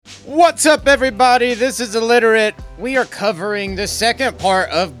What's up, everybody? This is Illiterate. We are covering the second part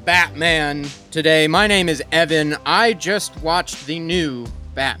of Batman today. My name is Evan. I just watched the new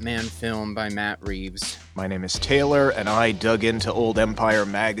Batman film by Matt Reeves. My name is Taylor, and I dug into old Empire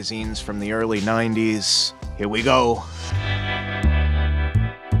magazines from the early 90s. Here we go.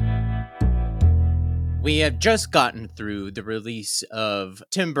 We have just gotten through the release of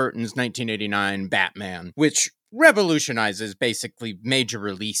Tim Burton's 1989 Batman, which revolutionizes basically major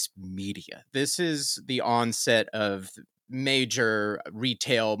release media. This is the onset of major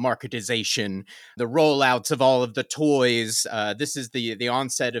retail marketization, the rollouts of all of the toys. This is the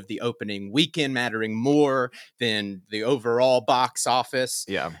onset of the opening weekend mattering more than the overall box office.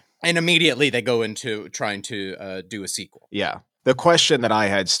 Yeah. And immediately they go into trying to do a sequel. Yeah. The question that I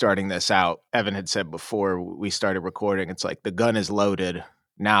had starting this out, Evan had said before we started recording, it's like the gun is loaded.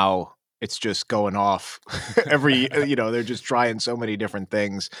 Now it's just going off every, they're just trying so many different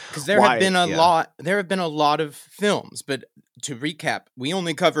things. Because there have been a lot of films, but to recap, we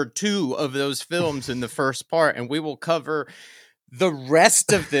only covered 2 of those films in the first part, and we will cover the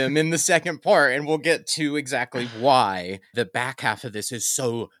rest of them in the second part, and we'll get to exactly why the back half of this is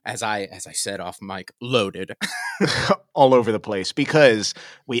so, as I said off mic, loaded. All over the place, because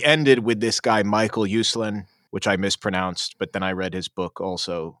we ended with this guy, Michael Uslan, which I mispronounced, but then I read his book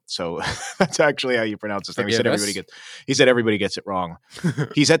also. So that's actually how you pronounce his name. He said everybody gets it wrong.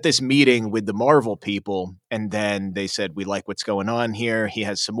 He's at this meeting with the Marvel people, and then they said, we like what's going on here. He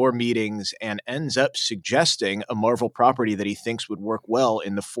has some more meetings and ends up suggesting a Marvel property that he thinks would work well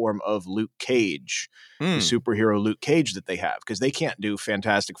in the form of Luke Cage, the superhero Luke Cage that they have, because they can't do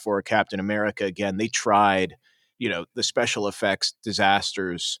Fantastic Four or Captain America again. They tried, the special effects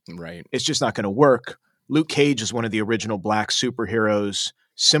disasters. Right. It's just not going to work. Luke Cage is one of the original black superheroes,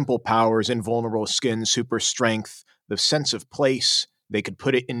 simple powers, invulnerable skin, super strength, the sense of place. They could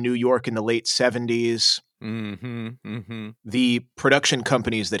put it in New York in the late 70s. The production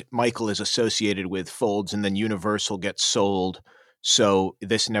companies that Michael is associated with folds, and then Universal gets sold. So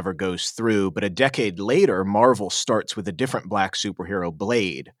this never goes through. But a decade later, Marvel starts with a different black superhero,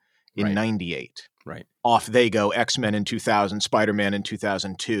 Blade, in 98. Right. Off they go. X-Men in 2000, Spider-Man in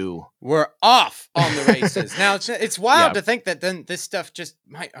 2002. We're off on the races. Now, it's wild to think that then this stuff just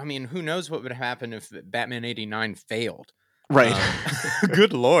might, who knows what would happen if Batman 89 failed. Right.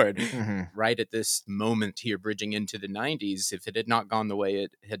 Good Lord. Mm-hmm. Right at this moment here, bridging into the 90s, if it had not gone the way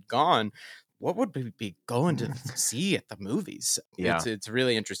it had gone, what would we be going to see at the movies? Yeah. It's a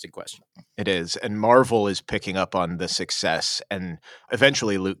really interesting question. It is. And Marvel is picking up on the success. And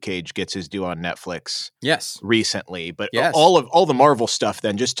eventually Luke Cage gets his due on Netflix. Yes. Recently. But yes. all the Marvel stuff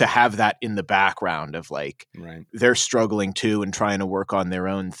then, just to have that in the background of they're struggling too and trying to work on their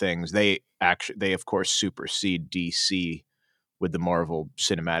own things. They of course supersede DC with the Marvel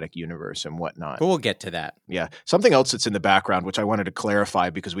Cinematic Universe and whatnot. But we'll get to that. Yeah. Something else that's in the background, which I wanted to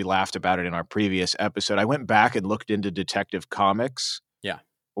clarify because we laughed about it in our previous episode. I went back and looked into Detective Comics. Yeah.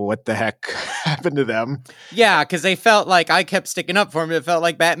 What the heck happened to them? Yeah, because they felt like, I kept sticking up for him. It felt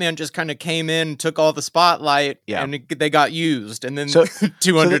like Batman just kind of came in, took all the spotlight, and they got used. And then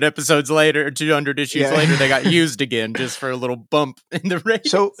 200 episodes later, 200 issues later, they got used again just for a little bump in the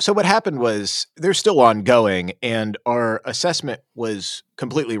race. So what happened was they're still ongoing, and our assessment was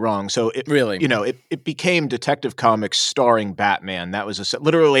completely wrong. So it became Detective Comics starring Batman. That was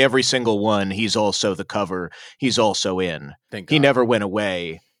literally every single one. He's also the cover. He's also in. He never went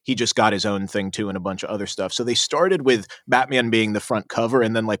away. He just got his own thing too and a bunch of other stuff. So they started with Batman being the front cover,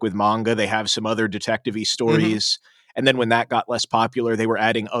 and then with manga, they have some other detective-y stories. And then when that got less popular, they were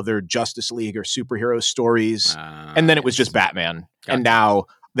adding other Justice League or superhero stories. And then it was just Batman. Gotcha. And now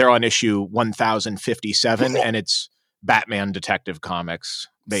they're on issue 1057, and it's Batman Detective Comics,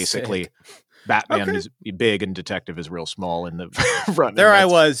 basically. Sick. Batman is big and Detective is real small in the front. There I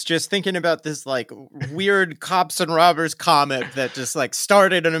was just thinking about this weird cops and robbers comic that just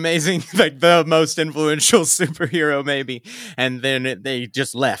started an amazing, the most influential superhero maybe. And then they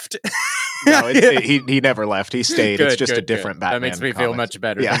just left. No, he never left. He stayed. It's just a different Batman. That makes me feel much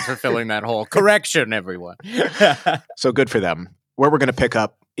better. Yeah. Thanks for filling that hole. Correction, everyone. So good for them. Where we're going to pick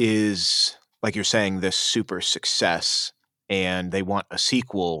up is, like you're saying, this super success. And they want a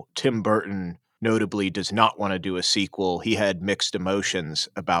sequel. Tim Burton notably does not want to do a sequel. He had mixed emotions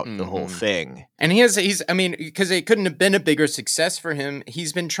about the whole thing. And he's because it couldn't have been a bigger success for him.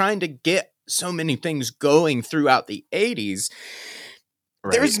 He's been trying to get so many things going throughout the 80s.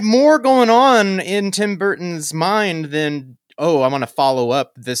 Right. There's more going on in Tim Burton's mind than, I want to follow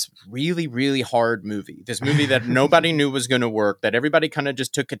up this really, really hard movie. This movie that nobody knew was going to work, that everybody kind of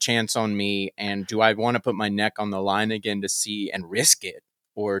just took a chance on me. And do I want to put my neck on the line again to see and risk it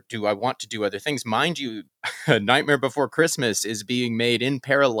or do I want to do other things? Mind you, Nightmare Before Christmas is being made in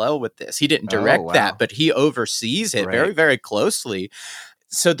parallel with this. He didn't direct that, but he oversees it very, very closely.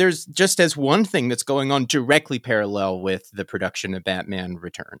 So there's just as one thing that's going on directly parallel with the production of Batman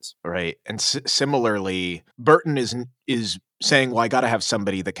Returns. Right. And similarly, Burton is saying, well, I got to have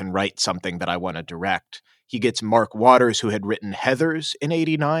somebody that can write something that I want to direct. He gets Mark Waters, who had written Heathers in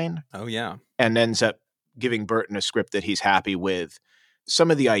 89. Oh, yeah. And ends up giving Burton a script that he's happy with.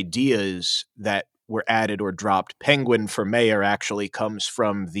 Some of the ideas that were added or dropped, Penguin for Mayor actually comes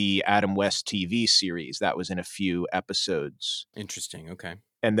from the Adam West TV series. That was in a few episodes. Interesting. Okay.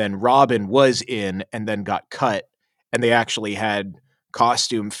 And then Robin was in and then got cut. And they actually had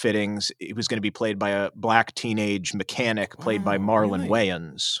costume fittings. It was going to be played by a black teenage mechanic played by Marlon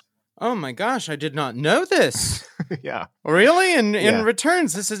Wayans. Oh my gosh, I did not know this. Yeah. Really? In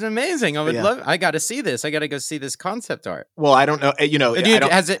Returns, this is amazing. I would love, I got to see this. I got to go see this concept art. Well, I don't know. You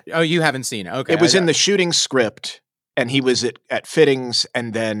haven't seen it. Okay. It was in the shooting script and he was at fittings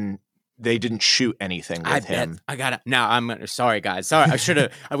and then they didn't shoot anything with him. Sorry guys. Sorry.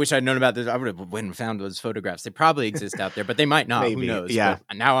 I wish I'd known about this. I would have went and found those photographs. They probably exist out there, but they might not. Maybe. Who knows? Yeah.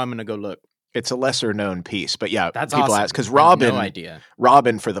 But now I'm going to go look. It's a lesser known piece, but yeah, that's people awesome. ask because Robin, no idea.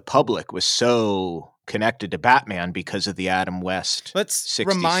 Robin for the public was so connected to Batman because of the Adam West. Let's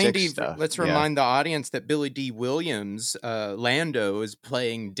remind the audience that Billy D. Williams, Lando, is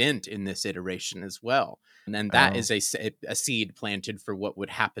playing Dent in this iteration as well, and that is a seed planted for what would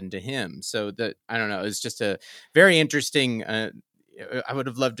happen to him. So that I don't know, it's just a very interesting. I would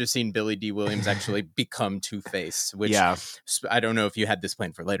have loved to have seen Billy D. Williams actually become Two-Face, which I don't know if you had this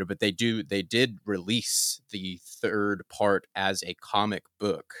planned for later, but they did release the third part as a comic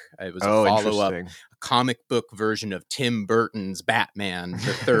book. It was a follow-up, a comic book version of Tim Burton's Batman,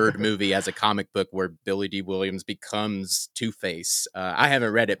 the third movie as a comic book where Billy D. Williams becomes Two-Face. I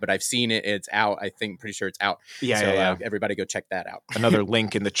haven't read it, but I've seen it. It's out. Pretty sure it's out. Everybody go check that out. Another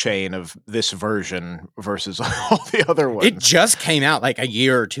link in the chain of this version versus all the other ones. It just came out like a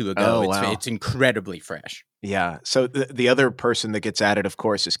year or two ago. It's incredibly fresh. Yeah. So the other person that gets added, of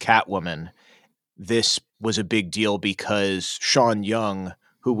course, is Catwoman. This was a big deal because Sean Young,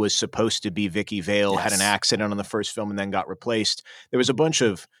 who was supposed to be Vicky Vale, had an accident on the first film and then got replaced. There was a bunch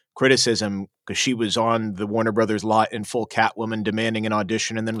of criticism because she was on the Warner Brothers lot in full Catwoman demanding an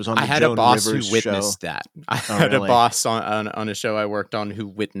audition and then was on the Joan Rivers show. I had a boss who witnessed that. I had a boss on a show I worked on who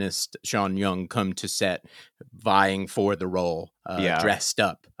witnessed Sean Young come to set vying for the role, dressed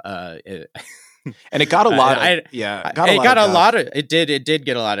up. And it got a lot it did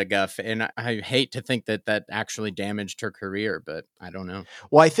get a lot of guff, and I hate to think that actually damaged her career, but I don't know.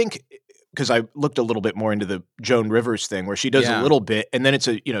 Well, I think because I looked a little bit more into the Joan Rivers thing where she does a little bit and then it's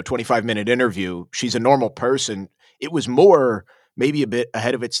a 25-minute interview. She's a normal person. It was more maybe a bit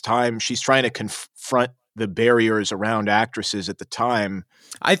ahead of its time. She's trying to confront the barriers around actresses at the time.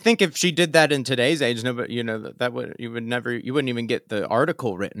 I think if she did that in today's age, nobody, you wouldn't even get the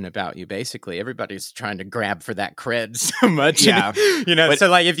article written about you. Basically, everybody's trying to grab for that cred so much. Yeah, but, so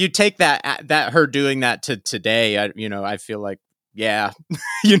like if you take that her doing that to today, I feel like. Yeah,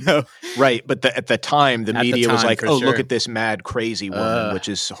 right. But at the time, the media was like, "Oh, look at this mad, crazy woman," which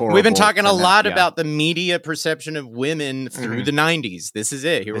is horrible. We've been talking a lot about the media perception of women through the 90s. This is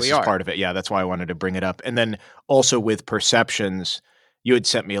it. Here we are. This is part of it. Yeah, that's why I wanted to bring it up. And then also with perceptions, you had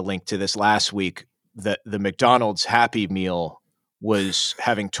sent me a link to this last week. That the McDonald's Happy Meal was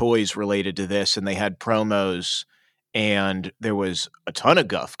having toys related to this, and they had promos. And there was a ton of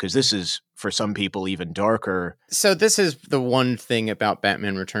guff because this is, for some people, even darker. So this is the one thing about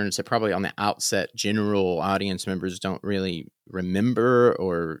Batman Returns that probably on the outset, general audience members don't really remember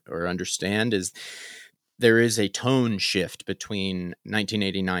or understand is there is a tone shift between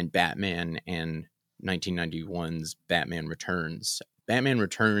 1989 Batman and 1991's Batman Returns. Batman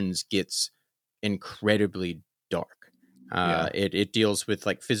Returns gets incredibly dark. It deals with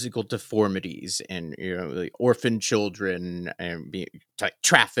like physical deformities and like orphan children and being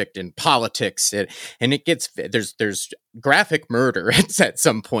trafficked in politics and it gets there's graphic murder at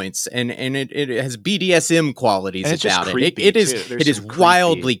some points and it has BDSM qualities about it. It is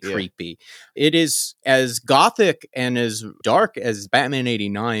wildly creepy. It is as gothic and as dark as Batman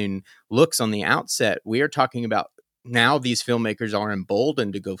 89 looks on the outset. We are talking about now these filmmakers are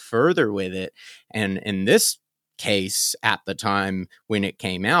emboldened to go further with it, and in this case at the time when it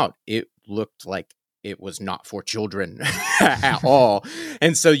came out, it looked like it was not for children at all.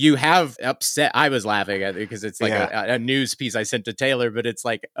 And so you have upset, I was laughing at it because it's like a news piece I sent to Taylor, but it's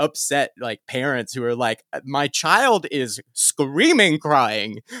like upset like parents who are like, my child is screaming,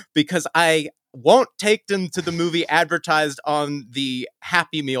 crying because I won't take them to the movie advertised on the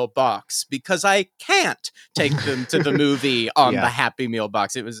Happy Meal box because I can't take them to the movie on the Happy Meal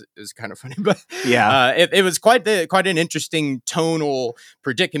box. It was kind of funny, but it was quite an interesting tonal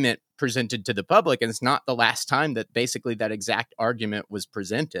predicament presented to the public, and it's not the last time that basically that exact argument was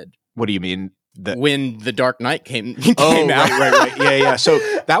presented. What do you mean? When The Dark Knight came out. Right. Yeah. So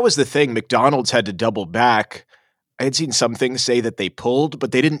that was the thing. McDonald's had to double back. I had seen some things say that they pulled,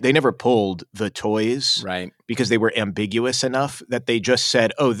 but they never pulled the toys. Right. Because they were ambiguous enough that they just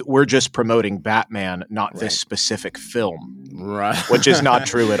said, we're just promoting Batman, not this specific film. Right. Which is not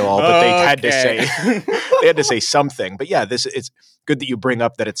true at all, but they had to say something. But yeah, it's good that you bring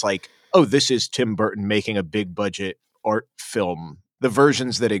up that it's like, this is Tim Burton making a big budget art film. The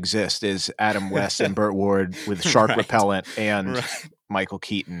versions that exist is Adam West and Burt Ward with shark repellent and Michael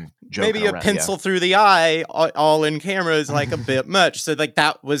Keaton joking maybe a around. Pencil through the eye all in camera is like a bit much. So like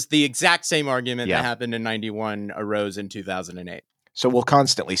that was the exact same argument that happened in 91 arose in 2008. So we'll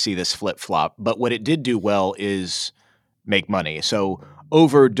constantly see this flip-flop. But what it did do well is make money. So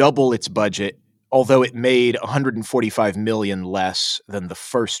over double its budget, although it made $145 million less than the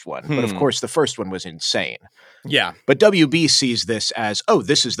first one. But of course, the first one was insane. Yeah. But WB sees this as,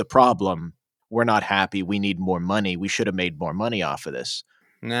 this is the problem. We're not happy. We need more money. We should have made more money off of this.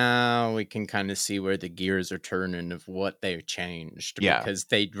 Now we can kind of see where the gears are turning of what they changed. Yeah. Because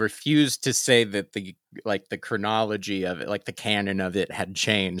they refused to say that the chronology of it, like the canon of it had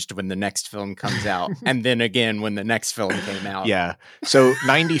changed when the next film comes out. And then again, when the next film came out. Yeah. So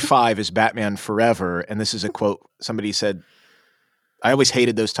 95 is Batman Forever. And this is a quote. Somebody said, I always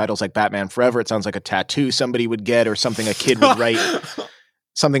hated those titles like Batman Forever. It sounds like a tattoo somebody would get or something a kid would write.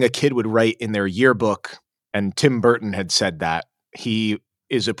 Something a kid would write in their yearbook. And Tim Burton had said that. He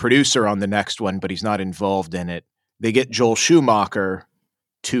is a producer on the next one, but he's not involved in it. They get Joel Schumacher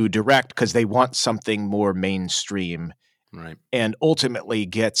to direct because they want something more mainstream. Right. And ultimately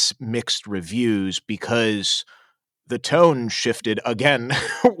gets mixed reviews because the tone shifted again,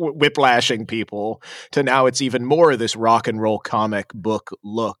 whiplashing people to now it's even more of this rock and roll comic book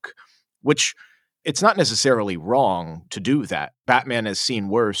look, which it's not necessarily wrong to do that. Batman has seen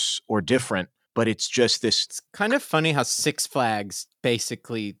worse or different, but it's just this. It's kind of funny how Six Flags,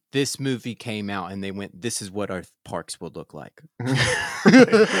 basically, this movie came out and they went, this is what our parks will look like.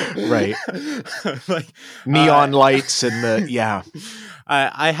 Right. Like, neon lights and yeah.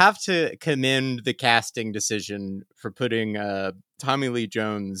 I have to commend the casting decision for putting Tommy Lee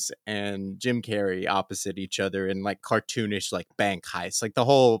Jones and Jim Carrey opposite each other in like cartoonish like bank heists. Like the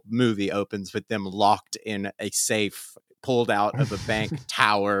whole movie opens with them locked in a safe pulled out of a bank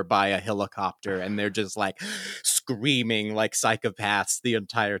tower by a helicopter, and they're just like screaming like psychopaths the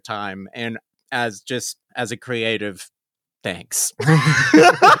entire time. And as a creative, thanks.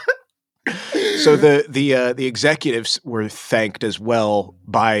 So the executives were thanked as well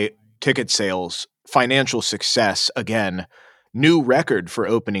by ticket sales, financial success again, new record for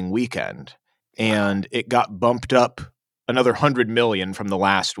opening weekend, and it got bumped up another 100 million from the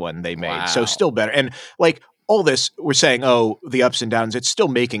last one they made. Wow. So still better. And like all this, we're saying, the ups and downs, it's still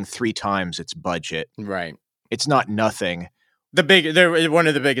making 3 times its budget. Right. It's not nothing. They're one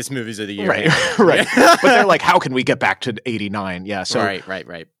of the biggest movies of the year. Right. Right. But they're like, how can we get back to 89? Yeah. So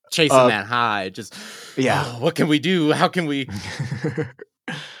right. Chasing that high. Just, what can we do? How can we?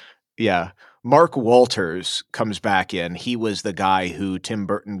 Yeah. Mark Walters comes back in. He was the guy who Tim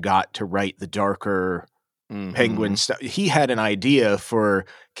Burton got to write the darker Penguin stuff. He had an idea for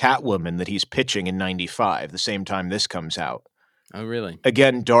Catwoman that he's pitching in 95, the same time this comes out. Oh, really?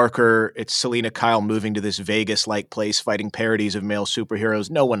 Again, darker. It's Selena Kyle moving to this Vegas-like place, fighting parodies of male superheroes.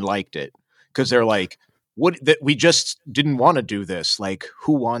 No one liked it because they're like, we just didn't want to do this. Like,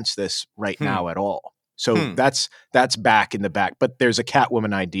 who wants this right now at all? So that's back in the back. But there's a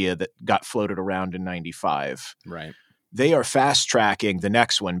Catwoman idea that got floated around in 95. Right. They are fast-tracking the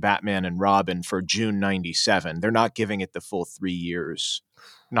next one, Batman and Robin, for June 97. They're not giving it the full 3 years,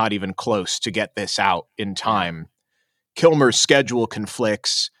 not even close, to get this out in time. Kilmer's schedule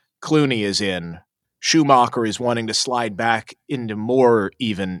conflicts. Clooney is in. Schumacher is wanting to slide back into more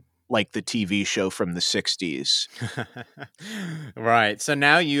even like the TV show from the 60s. Right. So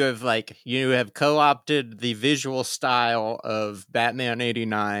now you have co-opted the visual style of Batman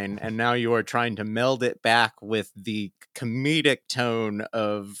 89, and now you are trying to meld it back with the comedic tone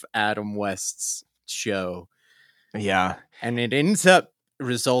of Adam West's show. Yeah. And it ends up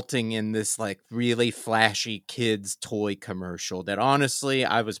resulting in this like really flashy kids toy commercial that honestly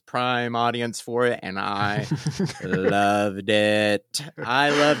I was prime audience for it, and I loved it. I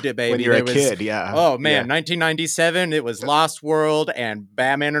loved it, baby. When you're a kid, yeah. Oh man, 1997, it was Lost World and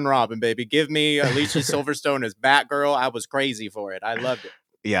Batman and Robin, baby. Give me Alicia Silverstone as Batgirl. I was crazy for it. I loved it.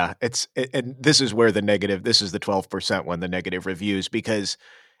 Yeah, and this is where this is the 12% one, the negative reviews, because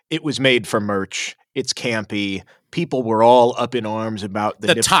it was made for merch. It's campy. People were all up in arms about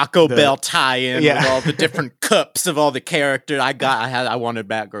the Taco Bell tie-in with all the different cups of all the characters. I wanted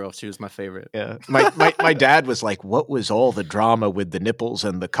Batgirl. She was my favorite. Yeah, my dad was like, "What was all the drama with the nipples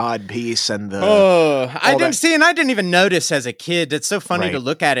and the cod piece and the?" Oh, I didn't see, and I didn't even notice as a kid. It's so funny to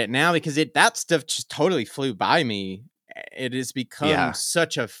look at it now because that stuff just totally flew by me. It has become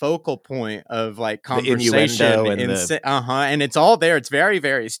such a focal point of like conversation and it's all there. It's very,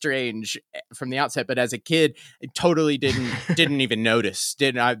 very strange from the outset, but as a kid, I totally didn't even notice.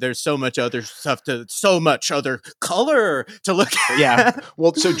 There's so much other stuff so much other color to look at. Yeah.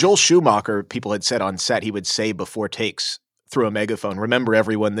 Well, so Joel Schumacher, people had said on set, he would say before takes through a megaphone, "Remember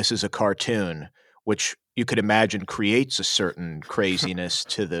everyone, this is a cartoon," which you could imagine creates a certain craziness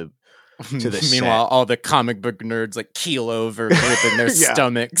to the Meanwhile, all the comic book nerds like keel over gripping their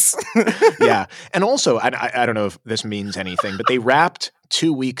stomachs. Yeah. And also, I don't know if this means anything, but they wrapped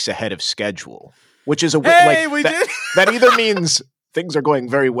 2 weeks ahead of schedule, which is that either means things are going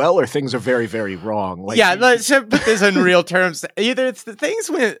very well or things are very, very wrong. Let's put this in real terms. Either it's the things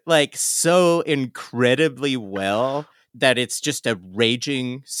went like so incredibly well that it's just a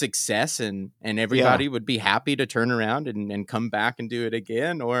raging success and everybody would be happy to turn around and come back and do it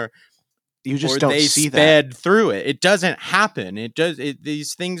again, or you just don't see that. They sped through it. It doesn't happen.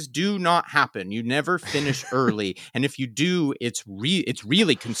 These things do not happen. You never finish early. And if you do, it's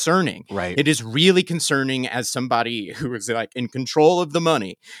really concerning. Right. It is really concerning as somebody who is like in control of the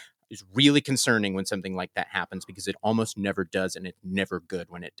money. It's really concerning when something like that happens because it almost never does. And it's never good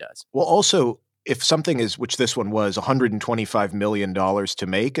when it does. Well, also, if something is, which this one was, $125 million to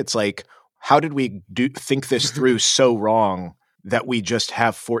make, it's like, how did we think this through so wrong that we just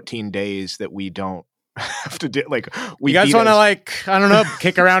have 14 days that we don't have to do? Like, you guys want to, like, I don't know,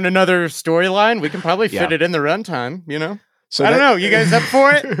 kick around another storyline? We can probably fit it in the runtime, you know? So I don't know. You guys up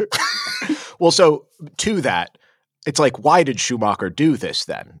for it? Well, so to that, it's like, why did Schumacher do this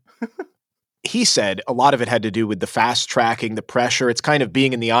then? He said a lot of it had to do with the fast tracking, the pressure. It's kind of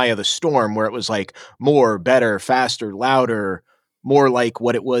being in the eye of the storm where it was like more, better, faster, louder, more like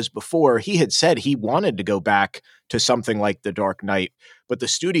what it was before. He had said he wanted to go back to something like The Dark Knight, but the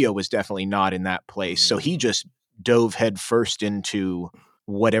studio was definitely not in that place. So he just dove headfirst into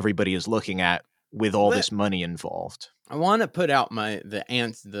what everybody is looking at with all this money involved. I want to put out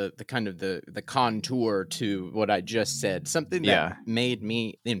the kind of the contour to what I just said. Something that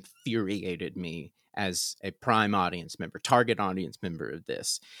infuriated me as a prime audience member, target audience member of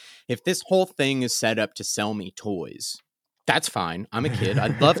this. If this whole thing is set up to sell me toys, that's fine. I'm a kid. I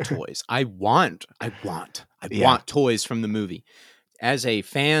love toys. I want toys from the movie. As a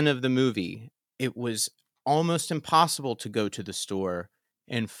fan of the movie, it was almost impossible to go to the store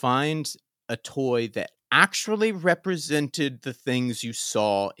and find a toy that actually represented the things you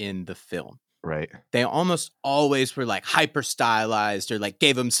saw in the film. Right. They almost always were like hyper stylized or like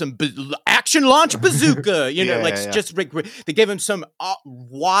gave him some action launch bazooka, they gave him some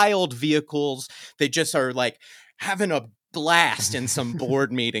wild vehicles. They just are like having a blast in some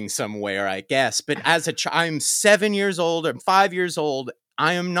board meeting somewhere, I guess. But as I'm 7 years old, I'm 5 years old.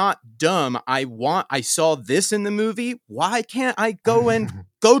 I am not dumb. I saw this in the movie. Why can't I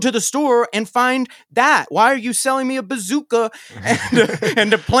go to the store and find that? Why are you selling me a bazooka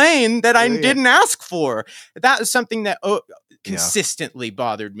and a plane that I didn't ask for? That is something that consistently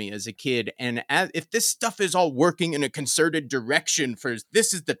bothered me as a kid. And if this stuff is all working in a concerted direction for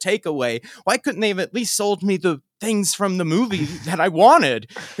this is the takeaway, why couldn't they have at least sold me the things from the movie that I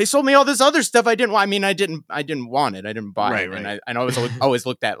wanted? They sold me all this other stuff I didn't want. I mean, I didn't want it. I didn't buy it. Right. And I always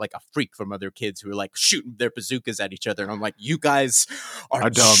looked at like a freak from other kids who were like shooting their bazookas at each other. And I'm like, you guys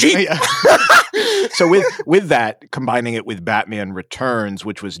are dumb. So with that, combining it with Batman Returns,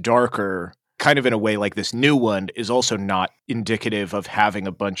 which was darker, kind of in a way like this new one is also not indicative of having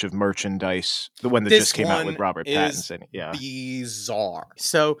a bunch of merchandise. The one that just came out with Robert Pattinson. Yeah. Bizarre.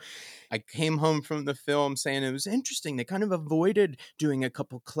 So I came home from the film saying it was interesting. They kind of avoided doing a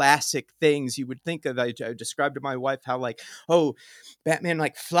couple classic things you would think of. I described to my wife how like, oh, Batman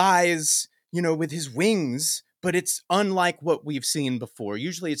like flies, with his wings, but it's unlike what we've seen before.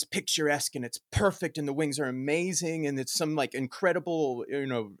 Usually it's picturesque and it's perfect and the wings are amazing and it's some like incredible,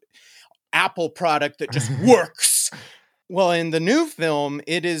 Apple product that just works. Well, in the new film,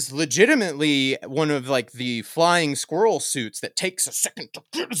 it is legitimately one of like the flying squirrel suits that takes a second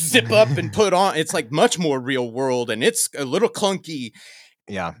to zip up and put on. It's like much more real world, and it's a little clunky.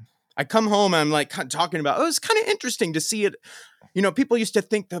 Yeah. I come home and I'm like talking about, it's kind of interesting to see it. You know, people used to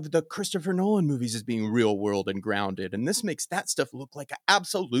think of the Christopher Nolan movies as being real world and grounded, and this makes that stuff look like an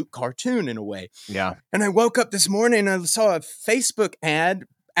absolute cartoon in a way. Yeah. And I woke up this morning and I saw a Facebook ad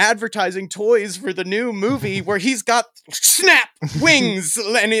advertising toys for the new movie where he's got snap wings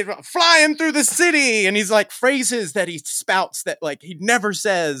and he's flying through the city, and he's like phrases that he spouts that like he never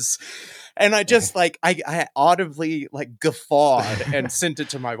says. And I just like, I audibly like guffawed and sent it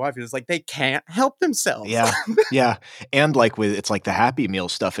to my wife. It was like, they can't help themselves. Yeah. Yeah. And like it's like the Happy Meal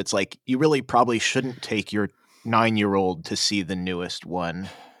stuff. It's like, you really probably shouldn't take your 9-year-old to see the newest one.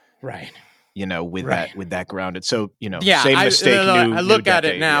 Right. You know, with that grounded. So, you know, same mistake. I look at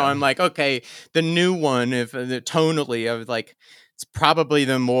it now. I'm like, okay, the new one, if tonally, I was like, it's probably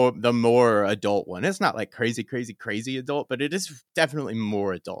the more adult one. It's not like crazy adult, but it is definitely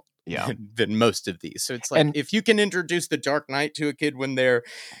more adult. Yeah. Than most of these. So it's like, and if you can introduce the Dark Knight to a kid when they're,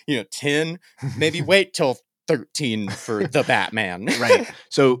 10, maybe wait till 13 for the Batman. Right.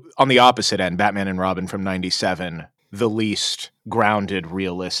 So on the opposite end, Batman and Robin from 97, the least grounded,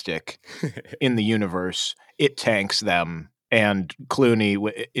 realistic in the universe. It tanks them. And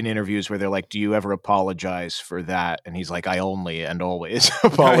Clooney, in interviews where they're like, do you ever apologize for that? And he's like, I only and always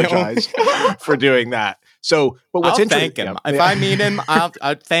apologize for doing that. So, but what's interesting? Thank him. If I meet him, I'll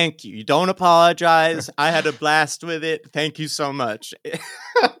thank you. Don't apologize. I had a blast with it. Thank you so much.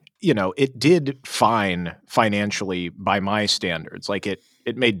 You know, it did fine financially by my standards. Like it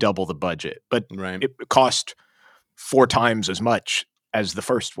made double the budget, but it cost 4 times as much as the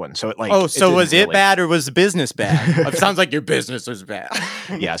first one. So it like, was it bad or was the business bad? It sounds like your business was bad.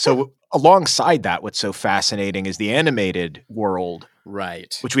 Yeah. So alongside that, what's so fascinating is the animated world,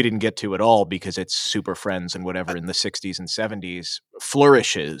 right? Which we didn't get to at all because it's Super Friends and whatever in the 60s and 70s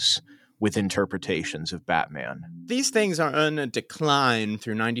flourishes with interpretations of Batman. These things are on a decline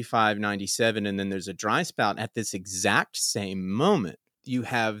through 95, 97, and then there's a dry spout at this exact same moment. You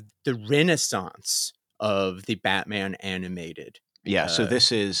have the renaissance of the Batman animated. Yeah, so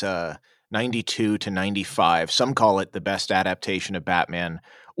this is 92 to 95. Some call it the best adaptation of Batman,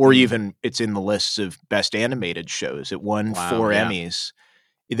 or even it's in the lists of best animated shows. It won 4 Emmys.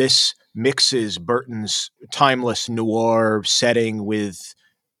 This mixes Burton's timeless noir setting with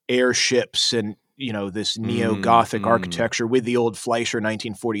airships and, this neo-Gothic architecture with the old Fleischer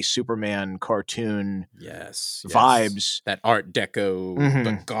 1940 Superman cartoon vibes. That Art Deco,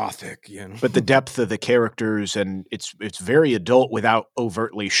 the Gothic, But the depth of the characters, and it's very adult without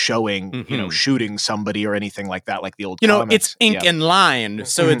overtly showing, shooting somebody or anything like that, like the old comics. It's ink and line,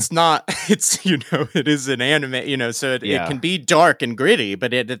 so it's not, it's, it is an anime, so it can be dark and gritty,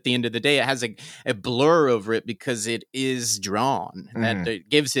 but at the end of the day, it has a blur over it because it is drawn. That it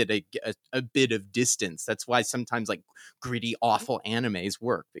gives it a bit of distance. That's why sometimes like gritty, awful animes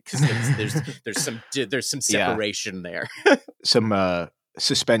work, because there's some separation there. Some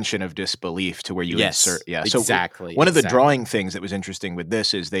suspension of disbelief to where you insert. Yeah, exactly. So one of the drawing things that was interesting with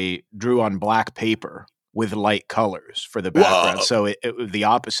this is they drew on black paper with light colors for the background. Whoa. So it was the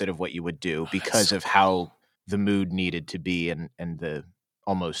opposite of what you would do because of how the mood needed to be and the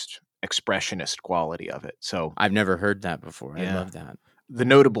almost expressionist quality of it. So I've never heard that before. I love that. The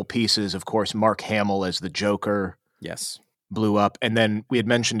notable pieces, of course, Mark Hamill as the Joker. Yes. Blew up. And then we had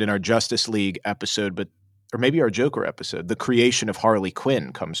mentioned in our Justice League episode, or maybe our Joker episode, the creation of Harley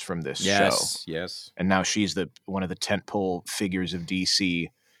Quinn comes from this show. Yes. And now she's one of the tentpole figures of DC.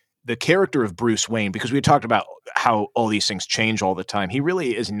 The character of Bruce Wayne, because we had talked about how all these things change all the time, he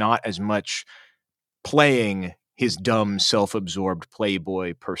really is not as much playing his dumb, self-absorbed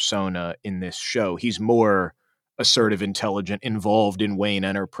playboy persona in this show. He's more assertive, intelligent, involved in Wayne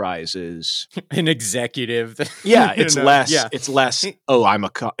Enterprises, an executive. Yeah, it's less. Yeah. It's less. Oh,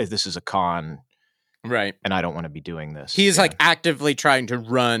 this is a con, right? And I don't want to be doing this. He's like actively trying to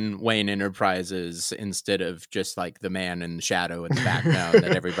run Wayne Enterprises instead of just like the man in the shadow in the background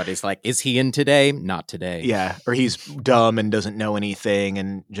that everybody's like, is he in today? Not today. Yeah, or he's dumb and doesn't know anything,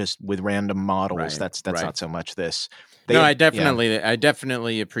 and just with random models. Right. That's not so much this. I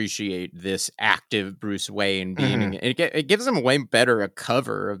definitely appreciate this active Bruce Wayne being. It gives him way better a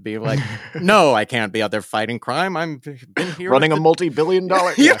cover of being like, no, I can't be out there fighting crime. I'm been here running a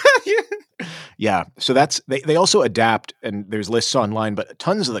multi-billion-dollar. Yeah. So they also adapt, and there's lists online, but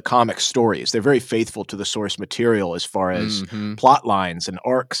tons of the comic stories. They're very faithful to the source material as far as plot lines and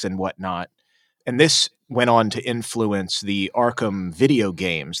arcs and whatnot. And this went on to influence the Arkham video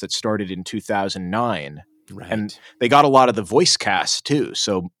games that started in 2009. Right. And they got a lot of the voice cast too.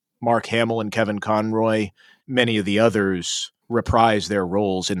 So Mark Hamill and Kevin Conroy, many of the others reprise their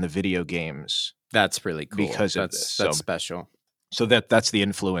roles in the video games. That's really cool. Because of this. That's special. So that's the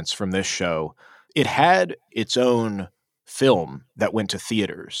influence from this show. It had its own film that went to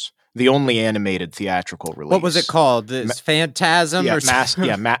theaters. The only animated theatrical release. What was it called? This Phantasm? Yeah, or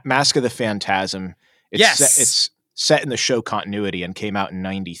Mask of the Phantasm. It's set in the show continuity and came out in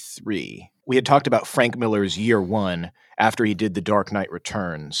 93. We had talked about Frank Miller's Year One after he did The Dark Knight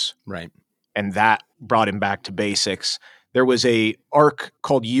Returns. Right. And that brought him back to basics. There was a arc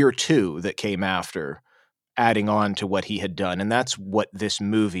called Year Two that came after, adding on to what he had done. And that's what this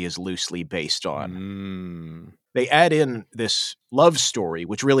movie is loosely based on. They add in this love story,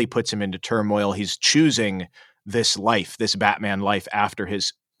 which really puts him into turmoil. He's choosing this life, this Batman life, after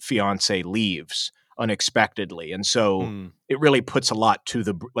his fiance leaves unexpectedly. And so it really puts a lot to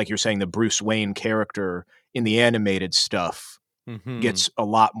like you're saying, the Bruce Wayne character in the animated stuff gets a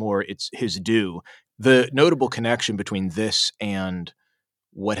lot more, it's his due. The notable connection between this and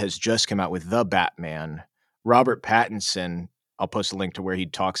what has just come out with The Batman, Robert Pattinson, I'll post a link to where he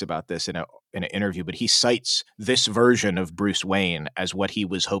talks about this in an interview, but he cites this version of Bruce Wayne as what he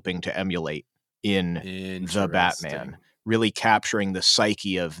was hoping to emulate in The Batman, really capturing the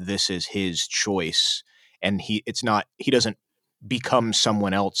psyche of this is his choice. And he doesn't become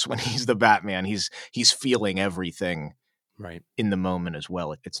someone else when he's the Batman. He's feeling everything right in the moment as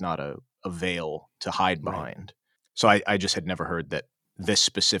well. It's not a veil to hide behind. So I just had never heard that this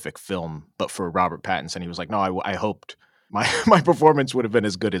specific film, but for Robert Pattinson, he was like, no, I hoped my performance would have been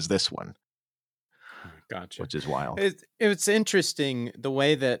as good as this one. Gotcha. Which is wild. It's interesting the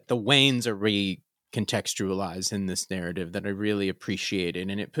way that the Waynes are recontextualized in this narrative that I really appreciated,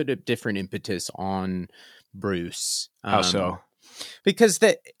 and it put a different impetus on Bruce. How so? Because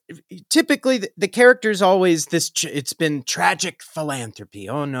typically the character's always it's been tragic philanthropy.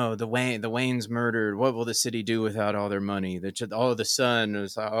 Oh no, the Waynes murdered. What will the city do without all their money? The son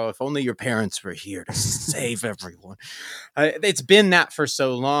is, if only your parents were here to save everyone. It's been that for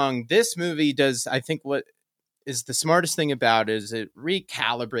so long. This movie does, I think, what is the smartest thing about it is it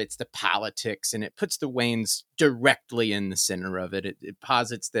recalibrates the politics and it puts the Waynes directly in the center of it. It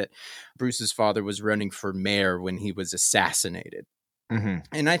posits that Bruce's father was running for mayor when he was assassinated.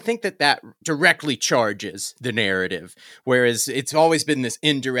 And I think that directly charges the narrative, whereas it's always been this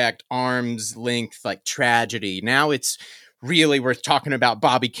indirect arm's length, like tragedy. Now it's really, we're talking about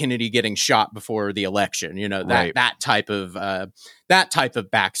Bobby Kennedy getting shot before the election, that type of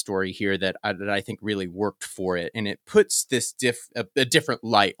backstory here that I think really worked for it. And it puts this a different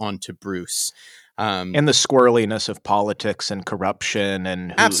light onto Bruce. And the squirreliness of politics and corruption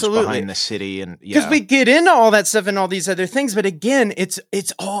and who's behind the city. And because we get into all that stuff and all these other things, but again, it's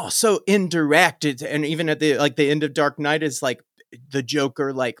all so indirect. And even at the end of Dark Knight is like the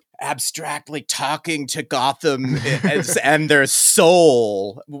Joker, like abstractly talking to Gotham and their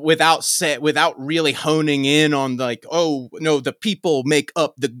soul without really honing in on like, oh no, the people make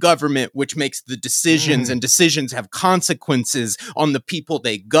up the government, which makes the decisions and decisions have consequences on the people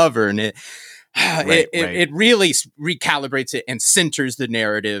they govern. It really recalibrates it and centers the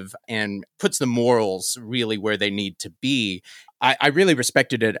narrative and puts the morals really where they need to be. I really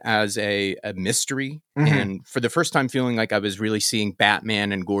respected it as a mystery, and for the first time feeling like I was really seeing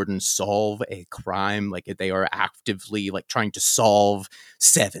Batman and Gordon solve a crime, like they are actively like trying to solve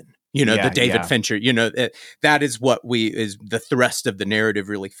Seven. The David Fincher, that is what is the thrust of the narrative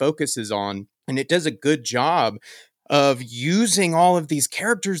really focuses on. And it does a good job of using all of these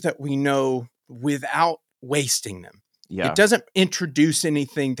characters that we know without wasting them. Yeah. It doesn't introduce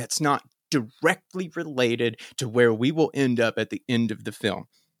anything that's not directly related to where we will end up at the end of the film.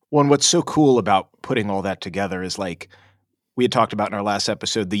 Well, and what's so cool about putting all that together is like we had talked about in our last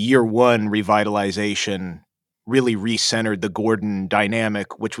episode, the Year One revitalization really recentered the Gordon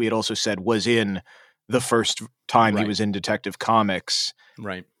dynamic, which we had also said was in the first time he was in Detective Comics.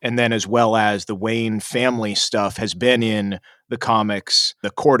 Right. And then as well as the Wayne family stuff has been in the comics. The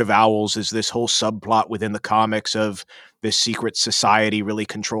Court of Owls is this whole subplot within the comics of this secret society really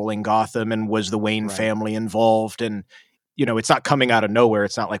controlling Gotham, and was the Wayne family involved? And, it's not coming out of nowhere.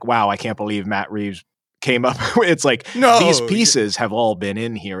 It's not like, wow, I can't believe Matt Reeves came up. It's like, these pieces have all been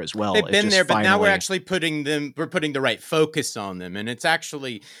in here as well. They've been there, but now we're actually putting the right focus on them. And it's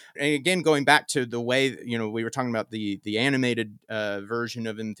actually, again, going back to the way, we were talking about the animated version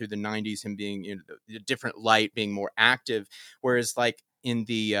of him through the 90s, him being a different light, being more active. Whereas like in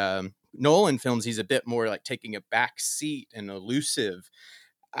the Nolan films, he's a bit more like taking a back seat and elusive.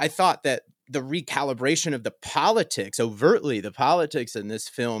 I thought that the recalibration of the politics, overtly the politics in this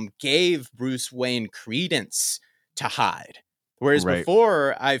film, gave Bruce Wayne credence to hide. Whereas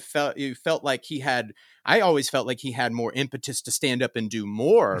before, I always felt like he had more impetus to stand up and do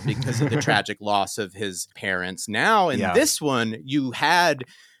more because of the tragic loss of his parents. Now in this one,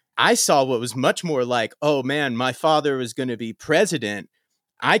 I saw what was much more like, oh man, my father was going to be president.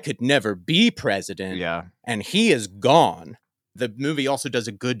 I could never be president. Yeah. And he is gone. The movie also does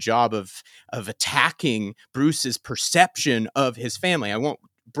a good job of attacking Bruce's perception of his family. I won't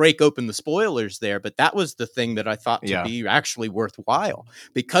break open the spoilers there, but that was the thing that I thought to be actually worthwhile.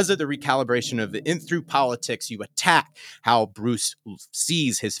 Because of the recalibration of through politics, you attack how Bruce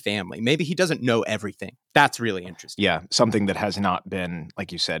sees his family. Maybe he doesn't know everything. That's really interesting. Yeah, something that has not been,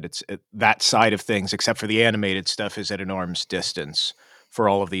 like you said, that side of things, except for the animated stuff, is at an arm's distance for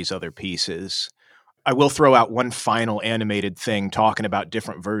all of these other pieces. I will throw out one final animated thing talking about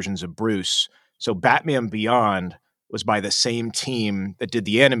different versions of Bruce. So Batman Beyond was by the same team that did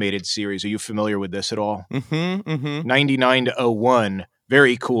the animated series. Are you familiar with this at all? 99 to 01,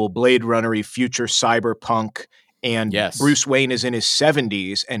 very cool, Blade Runner-y, future cyberpunk, and Bruce Wayne is in his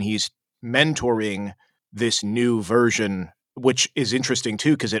 70s, and he's mentoring this new version, which is interesting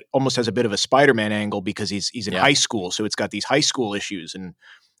too, because it almost has a bit of a Spider-Man angle because he's in high school, so it's got these high school issues and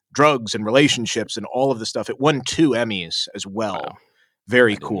drugs and relationships and all of the stuff. It won 2 Emmys as well. Wow.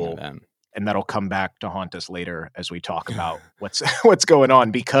 Very cool. And that'll come back to haunt us later as we talk about what's going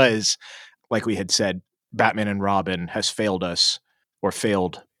on, because, like we had said, Batman and Robin has failed us, or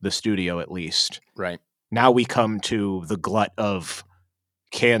failed the studio at least. Right. Now we come to the glut of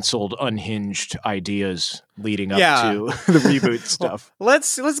canceled, unhinged ideas leading up to the reboot stuff. Well,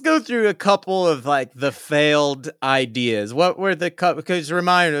 let's go through a couple of like the failed ideas. What were because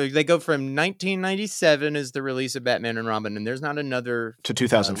reminder, they go from 1997 is the release of Batman and Robin, and there's not another to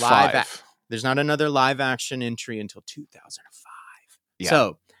 2005. There's not another live action entry until 2005. Yeah.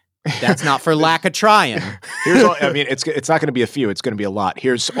 So that's not for lack of trying. It's not going to be a few. It's going to be a lot.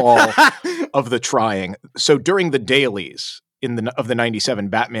 Here's all of the trying. So during the dailies of the 97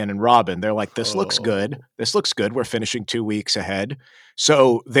 Batman and Robin, they're like, this looks good. This looks good. We're finishing 2 weeks ahead.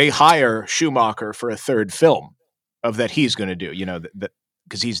 So they hire Schumacher for a third film that he's going to do,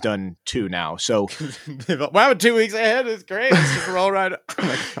 because he's done 2 now. So wow, 2 weeks ahead is great. It's just roll right up.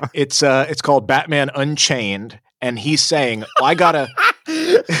 Oh it's called Batman Unchained, and he's saying, well, I gotta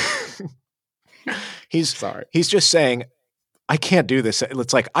he's just saying, I can't do this.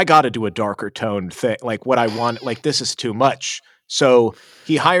 It's like, I got to do a darker toned thing. Like what I want, like this is too much. So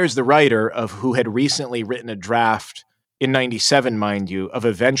he hires the writer who had recently written a draft in 97, mind you, of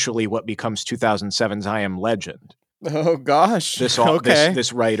eventually what becomes 2007's I Am Legend. Oh gosh. This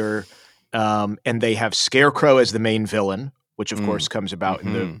writer, and they have Scarecrow as the main villain, which of course comes about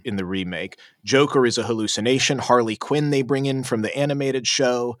in the remake. Joker is a hallucination. Harley Quinn they bring in from the animated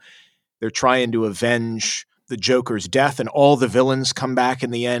show. They're trying to avenge the Joker's death, and all the villains come back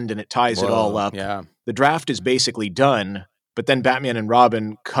in the end, and it ties it all up. Yeah. The draft is basically done, but then Batman and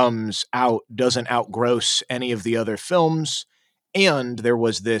Robin doesn't outgross any of the other films, and there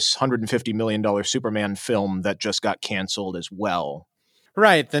was this $150 million Superman film that just got canceled as well.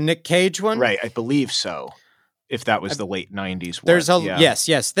 Right, the Nick Cage one? Right, I believe so. If that was the late 90s one.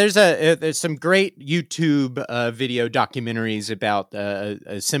 Yes. There's some great YouTube video documentaries about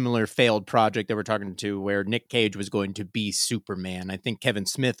a similar failed project that we're talking to, where Nick Cage was going to be Superman. I think Kevin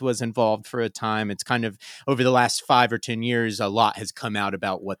Smith was involved for a time. It's kind of over the last 5 or 10 years, a lot has come out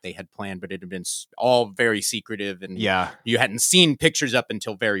about what they had planned, but it had been all very secretive, and you hadn't seen pictures up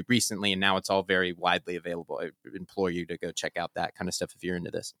until very recently, and now it's all very widely available. I implore you to go check out that kind of stuff if you're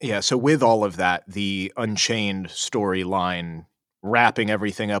into this. Yeah, so with all of that, the Unchained storyline, wrapping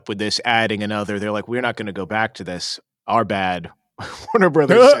everything up with this, adding another, they're like, we're not going to go back to this. Our bad. Warner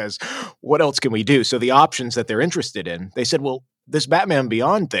Brothers says, what else can we do? So the options that they're interested in, they said, well, this Batman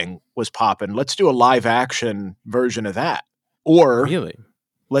Beyond thing was popping. Let's do a live action version of that. Or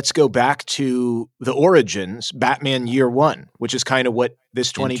let's go back to the origins, Batman Year One, which is kind of what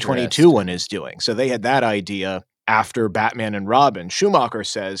this 2022 one is doing. So they had that idea after Batman and Robin. Schumacher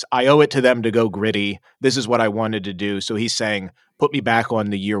says, I owe it to them to go gritty. This is what I wanted to do. So he's saying, put me back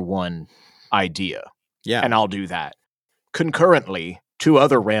on the Year One idea. Yeah. And I'll do that. Concurrently, 2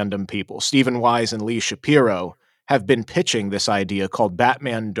 other random people, Stephen Wise and Lee Shapiro, have been pitching this idea called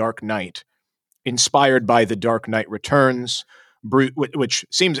Batman Dark Knight, inspired by The Dark Knight Returns, which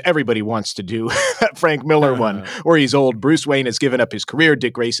seems everybody wants to do, that Frank Miller one, where he's old. Bruce Wayne has given up his career.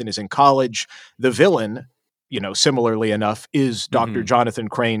 Dick Grayson is in college. The villain, similarly enough, is Dr. Jonathan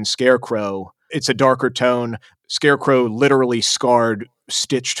Crane's Scarecrow, it's a darker tone. Scarecrow literally scarred,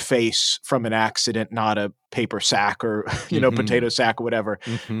 stitched face from an accident, not a paper sack or, potato sack or whatever.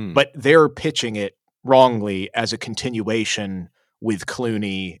 But they're pitching it wrongly as a continuation with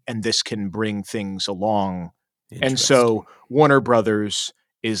Clooney, and this can bring things along. And so Warner Brothers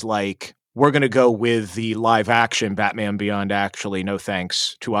is like, we're going to go with the live action Batman Beyond, actually, no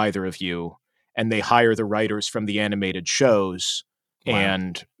thanks to either of you. And they hire the writers from the animated shows,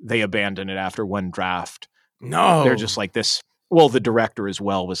 and they abandon it after one draft. No. They're just like this. Well, the director as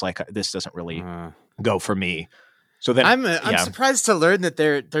well was like, this doesn't really go for me. So then I'm surprised to learn that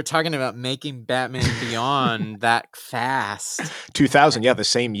they're talking about making Batman Beyond that fast. 2000, the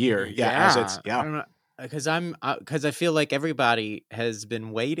same year. Yeah. Because I feel like everybody has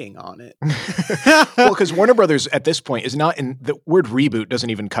been waiting on it. Well, because Warner Brothers at this point is not in the word reboot doesn't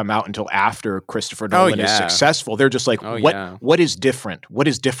even come out until after Christopher Nolan is successful. They're just like, what is different? What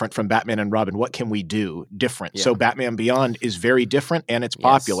is different from Batman and Robin? What can we do different? Yeah. So Batman Beyond is very different and it's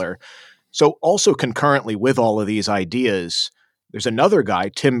popular. Yes. So also concurrently with all of these ideas, there's another guy,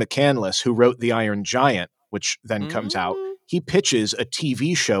 Tim McCandless, who wrote The Iron Giant, which then comes out. He pitches a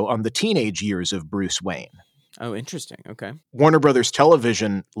TV show on the teenage years of Bruce Wayne. Oh, interesting. Okay. Warner Brothers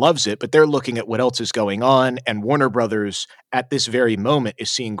Television loves it, but they're looking at what else is going on. And Warner Brothers at this very moment is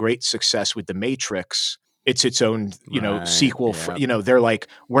seeing great success with The Matrix. It's its own, sequel. Yep. They're like,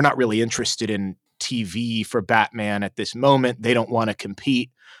 we're not really interested in TV for Batman at this moment. They don't want to compete.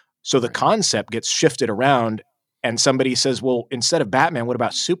 So the concept gets shifted around and somebody says, well, instead of Batman, what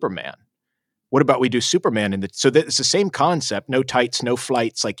about Superman? What about we do Superman so it's the same concept, no tights, no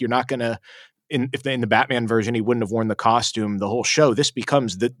flights. Like you're not going to, in the Batman version, he wouldn't have worn the costume, the whole show. This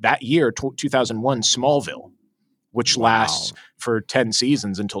becomes that year, 2001 Smallville, which lasts for 10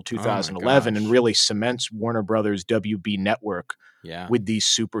 seasons until 2011 and really cements Warner Brothers WB network with these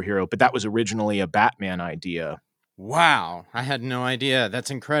superhero. But that was originally a Batman idea. Wow. I had no idea.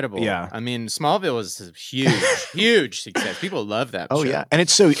 That's incredible. Yeah. I mean, Smallville was a huge success. People love that show. Yeah. And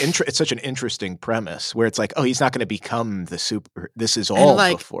it's it's such an interesting premise where it's like, he's not going to become the super. This is all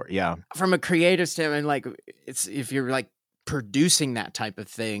before. Yeah. From a creative standpoint, like it's if you're like producing that type of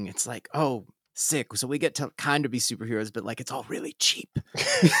thing, it's like, sick. So we get to kind of be superheroes, but like it's all really cheap.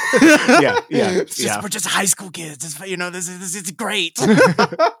 Yeah. We're just high school kids. This is great.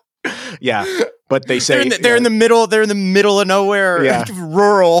 Yeah, but they say they're in the middle. They're in the middle of nowhere,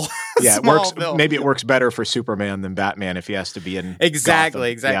 rural. Yeah, it works. Maybe it works better for Superman than Batman if he has to be in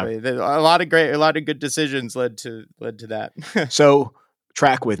exactly. Yeah. A lot of good decisions led to that. So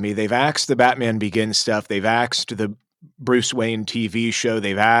track with me. They've axed the Batman Begins stuff. They've axed the Bruce Wayne TV show.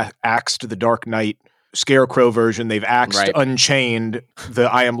 They've axed the Dark Knight Scarecrow version. They've axed Unchained.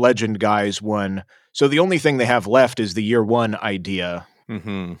 The I Am Legend guys won. So the only thing they have left is the year one idea.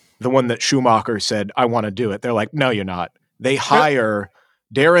 Mm-hmm. The one that Schumacher said, I want to do it. They're like, no, you're not. They hire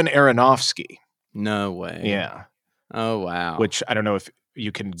Darren Aronofsky. No way. Yeah. Oh, wow. Which I don't know if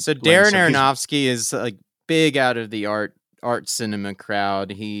you can. So Darren Aronofsky is like big out of the art cinema crowd.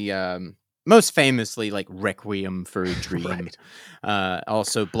 He most famously like Requiem for a Dream.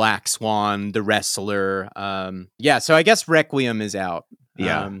 Also Black Swan, The Wrestler. So I guess Requiem is out.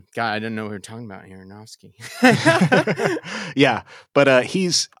 Yeah. God, I didn't know what we were talking about here, Aronofsky. Yeah, but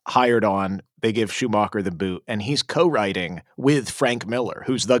he's hired on. They give Schumacher the boot, and he's co-writing with Frank Miller,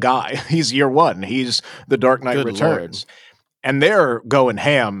 who's the guy. He's year one. He's The Dark Knight Returns. Lord. And they're going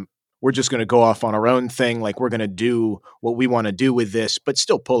ham. We're just going to go off on our own thing. Like we're going to do what we want to do with this, but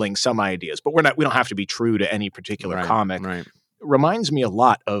still pulling some ideas. But we don't have to be true to any particular comic. Right. Reminds me a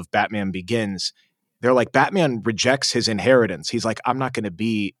lot of Batman Begins. They're like, Batman rejects his inheritance. He's like, I'm not going to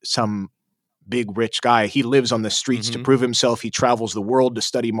be some big rich guy. He lives on the streets to prove himself. He travels the world to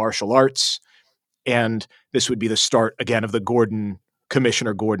study martial arts. And this would be the start, again, of the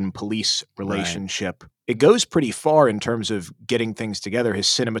Commissioner Gordon police relationship. Right. It goes pretty far in terms of getting things together. His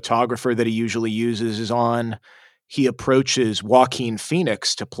cinematographer that he usually uses is on. He approaches Joaquin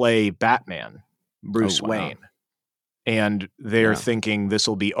Phoenix to play Batman, Bruce Wayne. And they're thinking this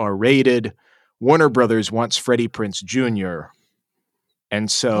will be R-rated. Warner Brothers wants Freddie Prinze Jr.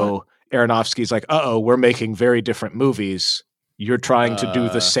 And so Aronofsky's like, we're making very different movies. You're trying to do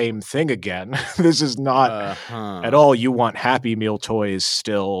the same thing again. This is not at all. You want Happy Meal toys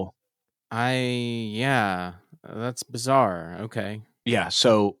still. That's bizarre. Okay. Yeah.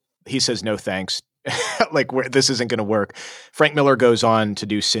 So he says, no, thanks. This isn't going to work. Frank Miller goes on to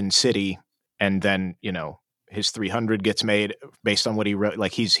do Sin City. And then, his 300 gets made based on what he wrote.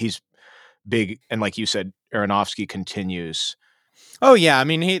 Like he's big. And like you said, Aronofsky continues. Oh yeah. I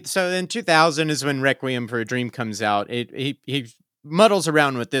mean, so in 2000 is when Requiem for a Dream comes out. He muddles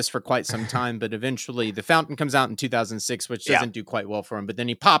around with this for quite some time, but eventually The Fountain comes out in 2006, which doesn't do quite well for him. But then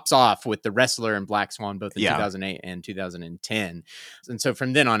he pops off with The Wrestler and Black Swan, both in 2008 and 2010. And so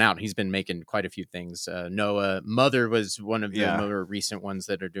from then on out, he's been making quite a few things. Noah, Mother was one of the more recent ones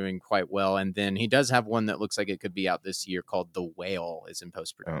that are doing quite well. And then he does have one that looks like it could be out this year called The Whale, is in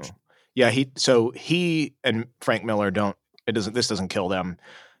post-production. Oh. Yeah, he and Frank Miller this doesn't kill them.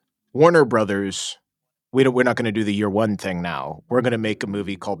 Warner Brothers, we're not going to do the year one thing now. We're going to make a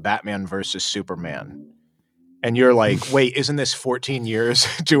movie called Batman versus Superman. And you're like, wait, isn't this 14 years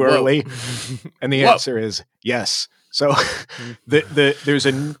too early? And the answer is yes. So there's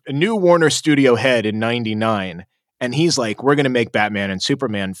a new Warner studio head in 99, and he's like, we're going to make Batman and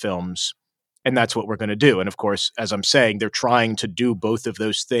Superman films, and that's what we're going to do. And of course, as I'm saying, they're trying to do both of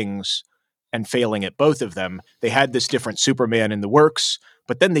those things and failing at both of them. They had this different Superman in the works,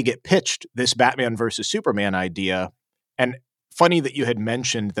 but then they get pitched this Batman versus Superman idea. And funny that you had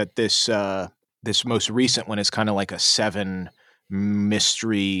mentioned that this most recent one is kind of like a 7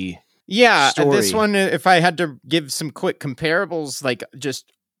 mystery story. This one, if I had to give some quick comparables, like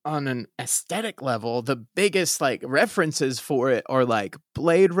just on an aesthetic level, the biggest like references for it are like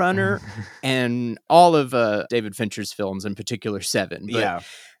Blade Runner and all of David Fincher's films, in particular 7.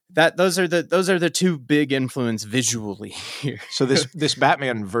 But those are the two big influence visually here. So this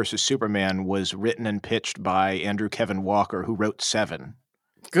Batman versus Superman was written and pitched by Andrew Kevin Walker, who wrote 7.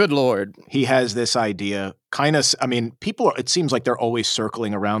 Good Lord. He has this idea, it seems like they're always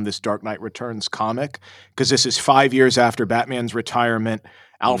circling around this Dark Knight Returns comic, because this is 5 years after Batman's retirement.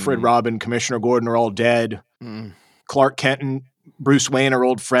 Alfred, Robin, Commissioner Gordon are all dead. Clark Kent and Bruce Wayne are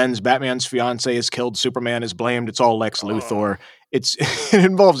old friends. Batman's fiance is killed. Superman is blamed. It's all Lex Luthor. It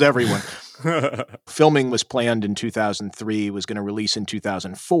involves everyone. Filming was planned in 2003, was going to release in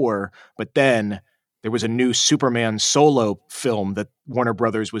 2004, but then there was a new Superman solo film that Warner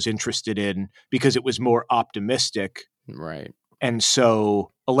Brothers was interested in because it was more optimistic. Right. And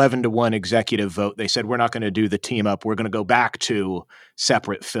so 11-1 executive vote, they said, we're not going to do the team up. We're going to go back to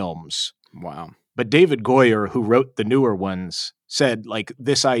separate films. Wow. But David Goyer, who wrote the newer ones, said, like,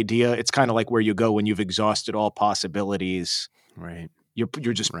 this idea, it's kind of like where you go when you've exhausted all possibilities. Right.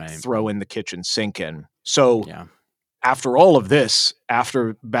 You're just throwing the kitchen sink in. So after all of this,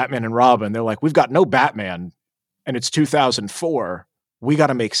 after Batman and Robin, they're like, we've got no Batman, and it's 2004. We got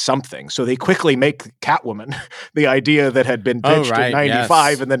to make something. So they quickly make Catwoman, the idea that had been pitched in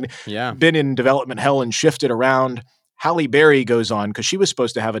 95 and then been in development hell and shifted around. Halle Berry goes on because she was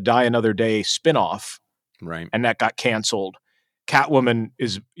supposed to have a Die Another Day spinoff. Right. And that got canceled. Catwoman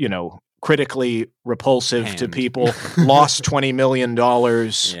is, critically repulsive to people, lost $20 million.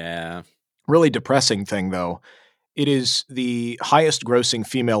 Yeah. Really depressing thing, though. It is the highest grossing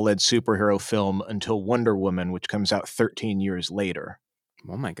female-led superhero film until Wonder Woman, which comes out 13 years later.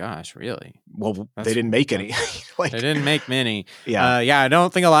 Oh my gosh, really? Well, they didn't make any. They didn't make many. Yeah. I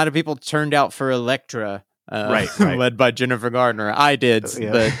don't think a lot of people turned out for Elektra. Right. Led by Jennifer Garner. I did,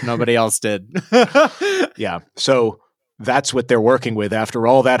 but nobody else did. Yeah. So that's what they're working with. After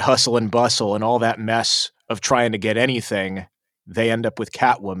all that hustle and bustle and all that mess of trying to get anything, they end up with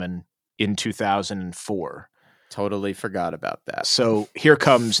Catwoman in 2004. Totally forgot about that. So here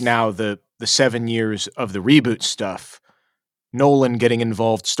comes now the 7 years of the reboot stuff. Nolan getting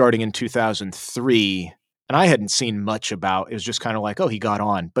involved starting in 2003. And I hadn't seen much about, it was just kind of like, oh, he got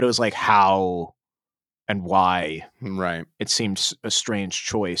on. But it was like, how and why? Right. It seemed a strange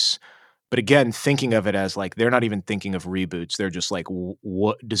choice. But again, thinking of it as like, they're not even thinking of reboots. They're just like,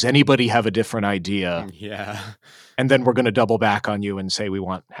 what? Does anybody have a different idea? Yeah. And then we're going to double back on you and say we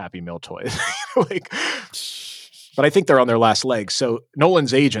want Happy Meal toys. But I think they're on their last legs. So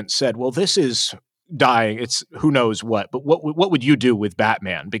Nolan's agent said, well, this is dying. It's who knows what. But what would you do with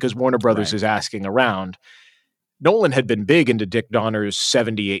Batman? Because Warner Brothers is asking around. Nolan had been big into Dick Donner's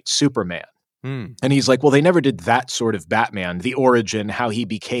 78 Superman. And he's like, well, they never did that sort of Batman, the origin, how he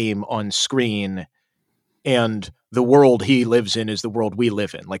became on screen, and the world he lives in is the world we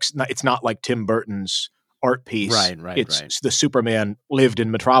live in. Like, it's not like Tim Burton's art piece. Right. It's the Superman lived in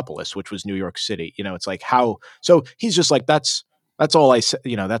Metropolis, which was New York City. It's like how, so he's just like, that's all I said,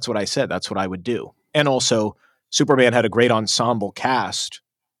 that's what I said. That's what I would do. And also Superman had a great ensemble cast,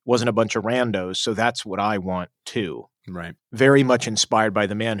 wasn't a bunch of randos. So that's what I want too. Right. Very much inspired by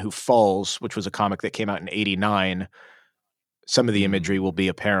The Man Who Falls, which was a comic that came out in 89. Some of the imagery will be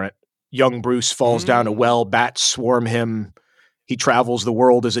apparent. Young Bruce falls down a well, bats swarm him. He travels the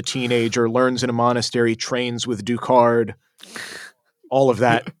world as a teenager, learns in a monastery, trains with Ducard. All of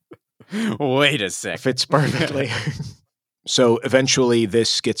that. Wait a sec. Fits perfectly. So eventually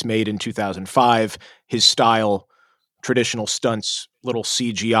this gets made in 2005. His style traditional stunts, little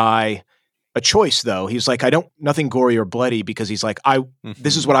CGI. A choice, though. He's like, nothing gory or bloody, because he's like,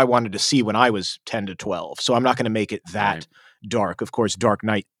 this is what I wanted to see when I was 10 to 12. So I'm not going to make it that dark. Of course, Dark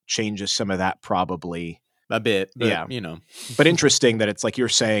Knight changes some of that probably. A bit, but, yeah. But interesting that it's like you're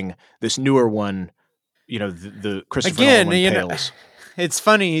saying this newer one, the Christopher Nolan pales. It's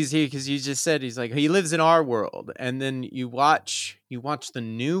funny he's here because you just said he's like, he lives in our world, and then you watch the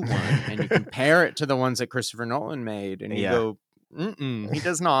new one and you compare it to the ones that Christopher Nolan made, and you go, he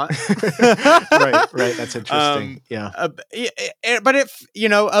does not. right. That's interesting. But if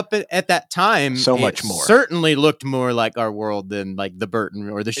up at that time, so much more certainly looked more like our world than like the Burton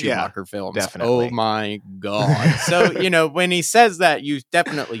or the Schumacher films. Definitely. Oh my god! So when he says that, you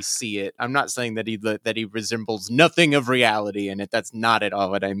definitely see it. I'm not saying that he resembles nothing of reality in it. That's not at all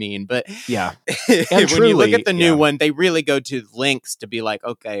what I mean. But yeah, when truly, you look at the new one, they really go to lengths to be like,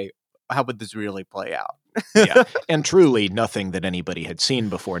 okay, how would this really play out? And truly nothing that anybody had seen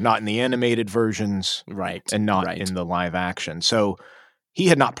before, not in the animated versions, and not in the live action. So he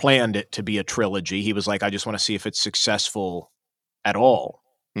had not planned it to be a trilogy. He was like, I just want to see if it's successful at all.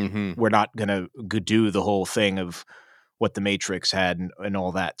 We're not going to do the whole thing of what the Matrix had and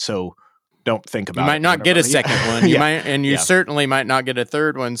all that. So don't think about it. You might not get a second one. You might, and you certainly might not get a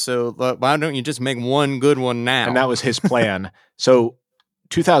third one. So why don't you just make one good one now? And that was his plan. So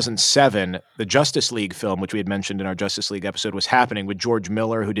 2007, the Justice League film, which we had mentioned in our Justice League episode, was happening with George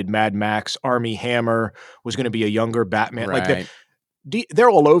Miller, who did Mad Max. Armie Hammer was going to be a younger Batman. Right. Like they're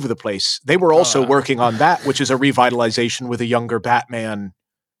all over the place. They were also working on that, which is a revitalization with a younger Batman,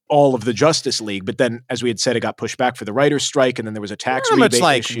 all of the Justice League. But then, as we had said, it got pushed back for the writer's strike, and then there was a tax rebate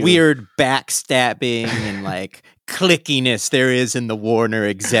issue. Weird backstabbing and like clickiness there is in the Warner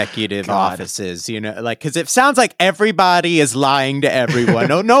executive offices, because it sounds like everybody is lying to everyone.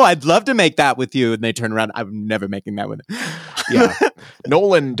 No, I'd love to make that with you. And they turn around, I'm never making that with him.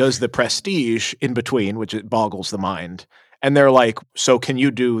 Nolan does the Prestige in between, which it boggles the mind. And they're like, so can you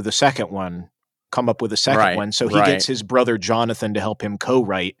do the second one? Come up with a second one. So he gets his brother Jonathan to help him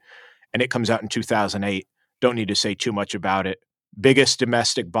co-write, and it comes out in 2008. Don't need to say too much about it. Biggest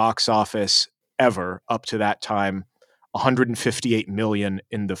domestic box office ever up to that time, $158 million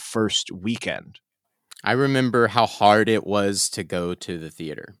in the first weekend. I remember how hard it was to go to the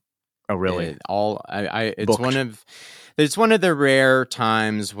theater. Oh, really? It's one of the rare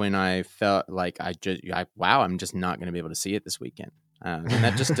times when I felt like I'm just not going to be able to see it this weekend. And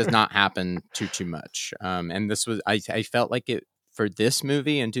that just does not happen too much. And this was, I felt like it for this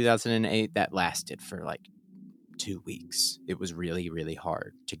movie in 2008, that lasted for like 2 weeks. It was really, really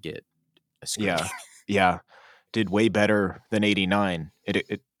hard to get a screen. Yeah. Did way better than 89.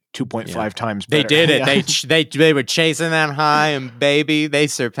 It 2.5 times better. They did it. They were chasing that high, and baby, they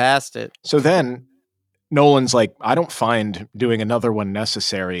surpassed it. So then Nolan's like, I don't find doing another one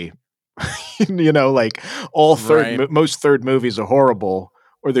necessary. Like all most third movies are horrible,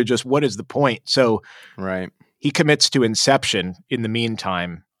 or they're just, what is the point? So he commits to Inception. In the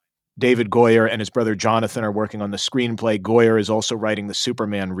meantime, David Goyer and his brother Jonathan are working on the screenplay. Goyer is also writing the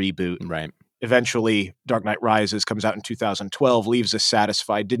Superman reboot. Eventually, Dark Knight Rises comes out in 2012, leaves us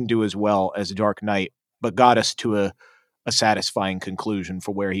satisfied, didn't do as well as Dark Knight, but got us to a satisfying conclusion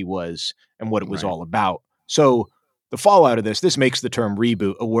for where he was and what it was all about. So the fallout of this makes the term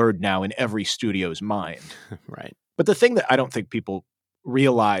reboot a word now in every studio's mind. But the thing that I don't think people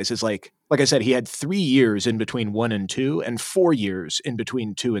realize is like I said, he had 3 years in between 1 and 2 and 4 years in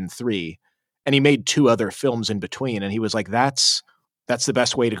between 2 and 3. And he made 2 other films in between. And he was like, that's the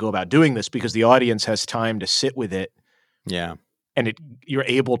best way to go about doing this, because the audience has time to sit with it. Yeah. And you're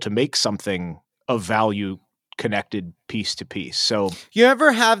able to make something of value connected piece to piece. So you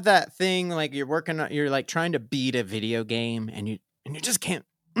ever have that thing like you're like trying to beat a video game and you just can't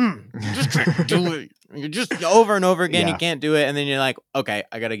you just can't do it. You just over and over again you can't do it, and then you're like, okay,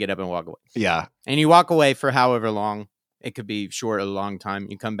 I gotta get up and walk away. And you walk away for however long. It could be short or a long time.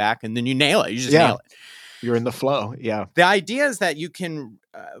 You come back and then you nail it. You just nail it. You're in the flow. The idea is that you can,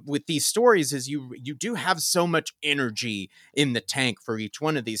 with these stories, is you do have so much energy in the tank for each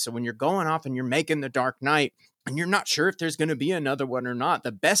one of these. So when you're going off and you're making the Dark Knight and you're not sure if there's going to be another one or not,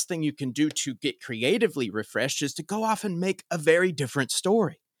 the best thing you can do to get creatively refreshed is to go off and make a very different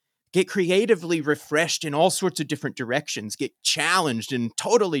story. Get creatively refreshed in all sorts of different directions, get challenged in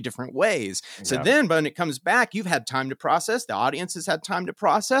totally different ways. So then when it comes back, you've had time to process, the audience has had time to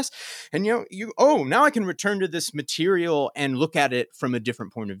process, and now I can return to this material and look at it from a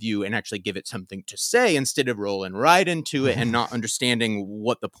different point of view and actually give it something to say instead of rolling right into it and not understanding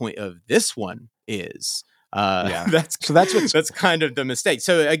what the point of this one is. That's kind of the mistake.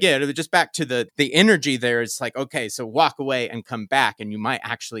 So again, just back to the energy there. It's like, okay, so walk away and come back, and you might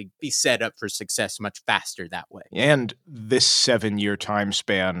actually be set up for success much faster that way. And this 7-year time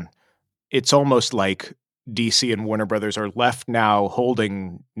span, it's almost like DC and Warner Brothers are left now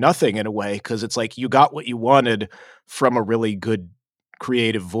holding nothing in a way, because it's like you got what you wanted from a really good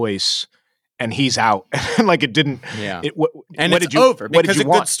creative voice, and he's out. And like it didn't. Yeah. And it's over because a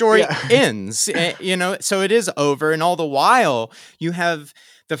good story ends. So it is over, and all the while you have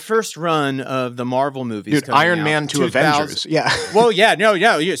the first run of the Marvel movies. Dude, Iron Man to Avengers. Yeah. Well, yeah, no.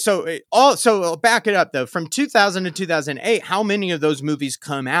 So back it up though. From 2000 to 2008, how many of those movies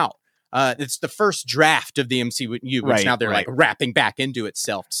come out? It's the first draft of the MCU, which now they're like wrapping back into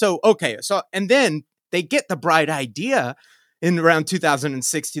itself. So, okay. And then they get the bright idea in around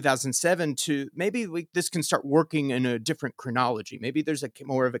 2006, 2007 to maybe this can start working in a different chronology. Maybe there's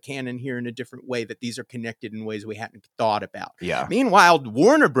more of a canon here in a different way, that these are connected in ways we hadn't thought about. Yeah. Meanwhile,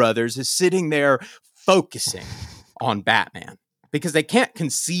 Warner Brothers is sitting there focusing on Batman, because they can't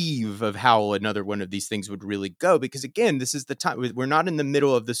conceive of how another one of these things would really go. Because again, this is the time. We're not in the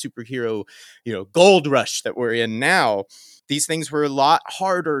middle of the superhero, gold rush that we're in now. These things were a lot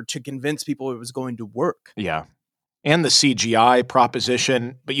harder to convince people it was going to work. Yeah. And the CGI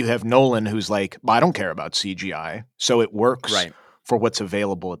proposition, but you have Nolan who's like, I don't care about CGI. So it works for what's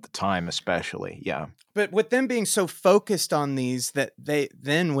available at the time, especially. Yeah. But with them being so focused on these, that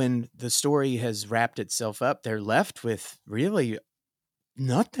then when the story has wrapped itself up, they're left with really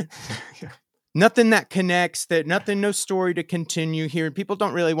nothing. Nothing that connects, no story to continue here. People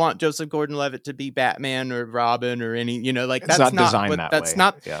don't really want Joseph Gordon-Levitt to be Batman or Robin or any, that's not designed that way. That's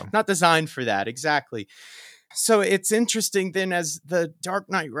not designed for that. Exactly. So it's interesting then, as the Dark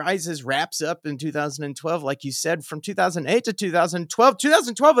Knight Rises wraps up in 2012, like you said, from 2008 to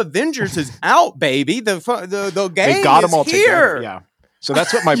 2012 Avengers is out, baby. The game they got is them all here. Together. Yeah. So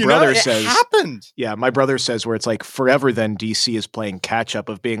that's what my brother says. It happened. Yeah, my brother says where it's like forever then DC is playing catch up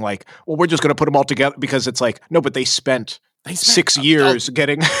of being like, well, we're just going to put them all together, because it's like, no, but they spent 6 years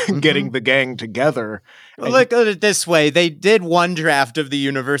getting the gang together. Well, look at it this way. They did one draft of the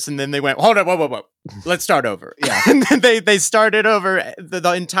universe, and then they went, hold up, whoa. Let's start over. Yeah. And then they started over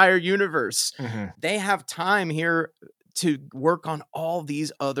the entire universe. Mm-hmm. They have time here to work on all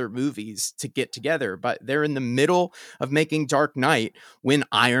these other movies to get together, but they're in the middle of making Dark Knight when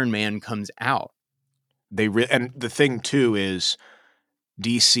Iron Man comes out. And the thing too is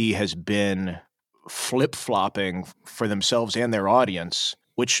DC has been flip-flopping for themselves and their audience,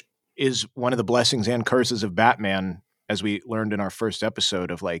 which is one of the blessings and curses of Batman, as we learned in our first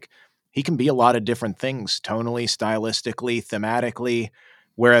episode, of like, he can be a lot of different things, tonally, stylistically, thematically,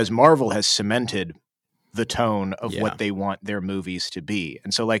 whereas Marvel has cemented the tone of what they want their movies to be.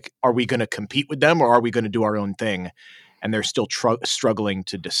 And so, like, are we going to compete with them, or are we going to do our own thing? And they're still struggling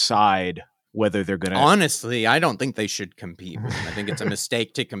to decide whether they're going to... Honestly, I don't think they should compete with them. I think it's a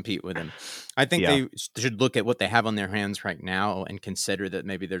mistake to compete with them. I think they should look at what they have on their hands right now and consider that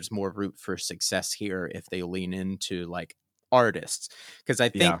maybe there's more route for success here if they lean into, like, artists. Because I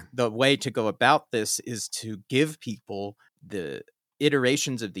think the way to go about this is to give people the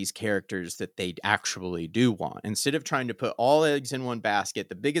iterations of these characters that they actually do want, instead of trying to put all eggs in one basket,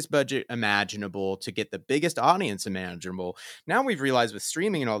 the biggest budget imaginable to get the biggest audience imaginable. Now we've realized with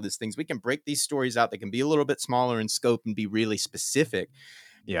streaming and all these things, we can break these stories out. They can be a little bit smaller in scope and be really specific.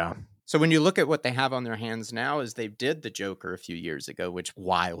 Yeah. So when you look at what they have on their hands now, is they did the Joker a few years ago, which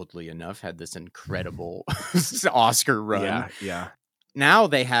wildly enough had this incredible Oscar run. Yeah. Now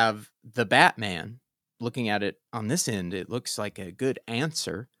they have the Batman. Looking at it on this end, it looks like a good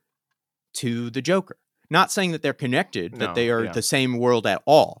answer to the Joker. Not saying that they're connected, that they are the same world at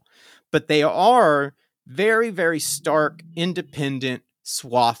all, but they are very, very stark, independent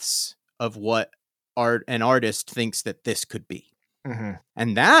swaths of what an artist thinks that this could be. Mm-hmm.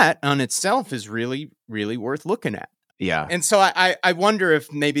 And that on itself is really, really worth looking at. Yeah. And so I wonder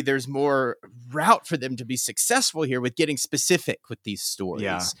if maybe there's more route for them to be successful here with getting specific with these stories.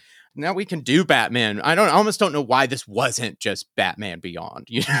 Yeah. Now we can do Batman. I almost don't know why this wasn't just Batman Beyond.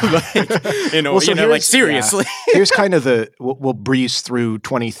 Seriously. Here's kind of we'll breeze through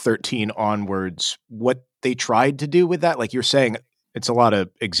 2013 onwards, what they tried to do with that. Like you're saying, it's a lot of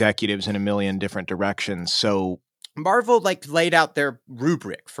executives in a million different directions. So Marvel laid out their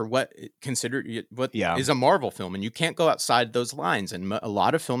rubric for what is a Marvel film, and you can't go outside those lines. And a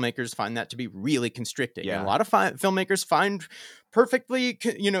lot of filmmakers find that to be really constricting. Yeah. And a lot of filmmakers find perfectly,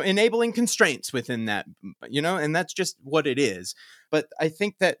 enabling constraints within that, and that's just what it is. But I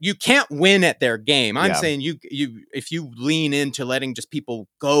think that you can't win at their game. I'm saying you if you lean into letting just people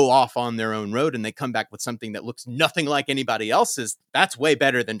go off on their own road and they come back with something that looks nothing like anybody else's, that's way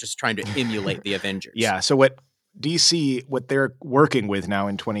better than just trying to emulate the Avengers. Yeah. So what they're working with now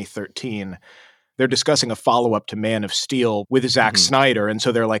in 2013, they're discussing a follow-up to Man of Steel with Zack Snyder. And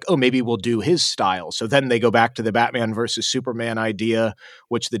so they're like, oh, maybe we'll do his style. So then they go back to the Batman versus Superman idea,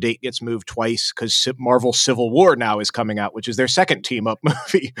 which the date gets moved twice because Marvel Civil War now is coming out, which is their second team-up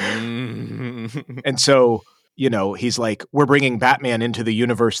movie. And so, he's like, we're bringing Batman into the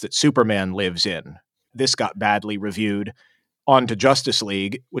universe that Superman lives in. This got badly reviewed. On to Justice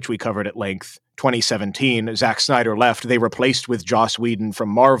League, which we covered at length, 2017. Zack Snyder left. They replaced with Joss Whedon from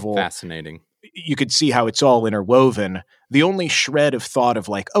Marvel. Fascinating. You could see how it's all interwoven. The only shred of thought of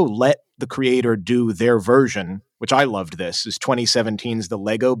let the creator do their version, which I loved this, is 2017's The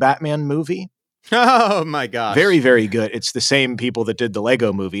Lego Batman movie. Oh, my gosh. Very, very good. It's the same people that did the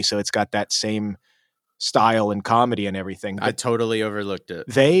Lego movie, so it's got that same style and comedy and everything. I totally overlooked it.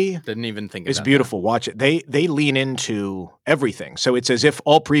 They didn't even think it's beautiful. That. Watch it. They lean into everything. So it's as if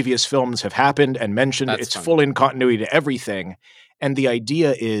all previous films have happened and mentioned. It's full in continuity to everything. And the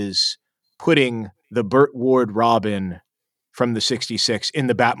idea is putting the Burt Ward Robin from the 66 in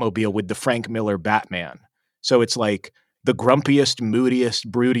the Batmobile with the Frank Miller Batman. So it's like the grumpiest,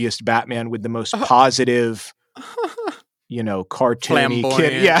 moodiest, broodiest Batman with the most positive cartoony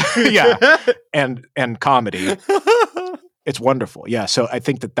kid. Yeah. And comedy. It's wonderful. Yeah. So I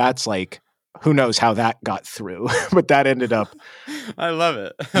think that's who knows how that got through, but that ended up. I love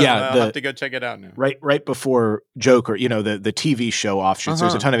it. Yeah. I'll have to go check it out now. Right before Joker, the TV show offshoots,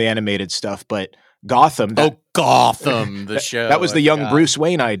 there's a ton of animated stuff, but Gotham. Gotham, the show. That was the young Bruce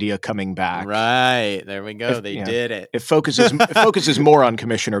Wayne idea coming back. Right. There we go. They did it. It focuses more on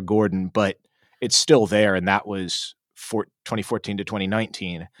Commissioner Gordon, but it's still there. And that was 2014 to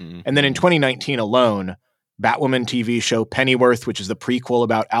 2019. Mm-hmm. And then in 2019 alone, Batwoman TV show Pennyworth, which is the prequel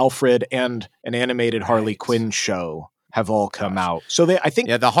about Alfred, and an animated Harley Quinn show have all come out. So I think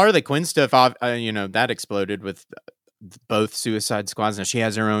the Harley Quinn stuff, that exploded with both Suicide Squads. Now she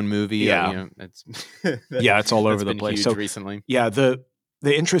has her own movie. Yeah, it's all over the place. So recently, the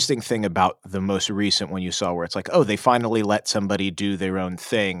interesting thing about the most recent one you saw, where it's like, oh, they finally let somebody do their own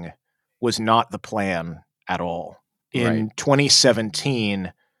thing, was not the plan at all. In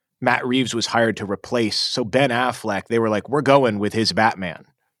 2017, Matt Reeves was hired to replace. So Ben Affleck, they were like, we're going with his Batman.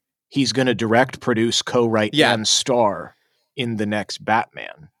 He's going to direct, produce, co-write, and star in the next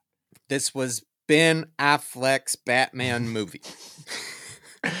Batman. This was Ben Affleck's Batman movie.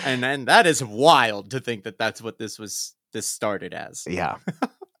 and that is wild to think that that's what this started as. Yeah.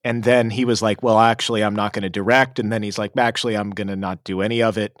 And then he was like, well, actually, I'm not going to direct. And then he's like, actually, I'm going to not do any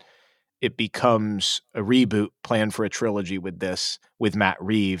of it. It becomes a reboot planned for a trilogy with Matt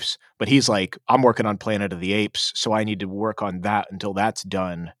Reeves. But he's like, I'm working on Planet of the Apes, so I need to work on that until that's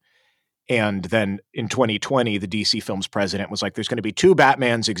done. And then in 2020, the DC Films president was like, there's going to be 2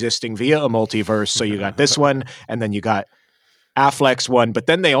 Batmans existing via a multiverse. So you got this one, and then you got Affleck's one. But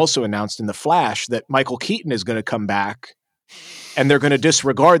then they also announced in The Flash that Michael Keaton is going to come back, and they're going to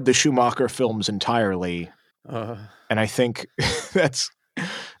disregard the Schumacher films entirely. And I think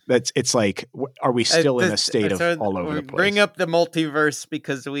it's like, are we still in a state of all over the place? Bring up the multiverse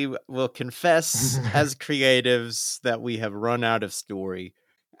because we will confess as creatives that we have run out of story.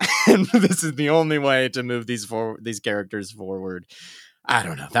 And this is the only way to move these characters forward. I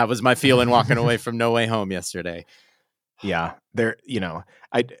don't know. That was my feeling walking away from No Way Home yesterday. Yeah.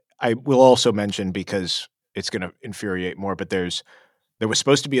 I will also mention, because it's going to infuriate more, but there was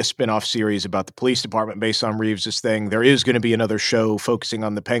supposed to be a spin-off series about the police department based on Reeves' thing. There is going to be another show focusing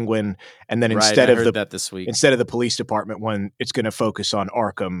on the Penguin. And then instead of the police department one, it's going to focus on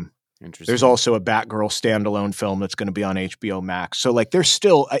Arkham. There's also a Batgirl standalone film that's going to be on HBO Max. So there's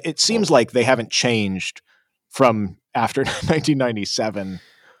still, it seems like they haven't changed from after 1997.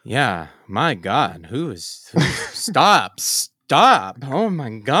 Yeah. My God. Stop. Oh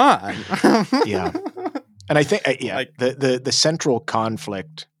my God. Yeah. And I think, the central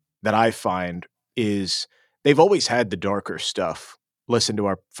conflict that I find is they've always had the darker stuff. Listen to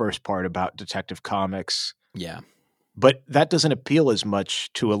our first part about Detective Comics. Yeah. But that doesn't appeal as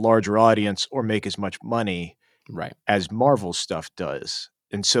much to a larger audience or make as much money as Marvel stuff does.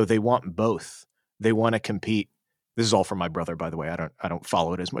 And so they want both. They want to compete. This is all from my brother, by the way. I don't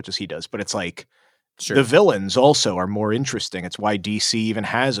follow it as much as he does, but it's like Sure. The villains also are more interesting. It's why DC even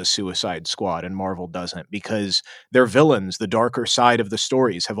has a Suicide Squad and Marvel doesn't, because their villains, the darker side of the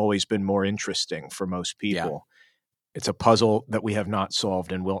stories, have always been more interesting for most people. Yeah. It's a puzzle that we have not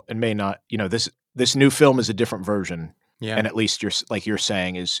solved and may not. This new film is a different version. Yeah. And at least you're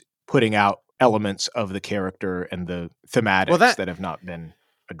saying is putting out elements of the character and the thematics that have not been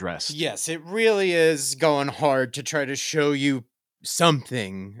addressed. Yes, it really is going hard to try to show you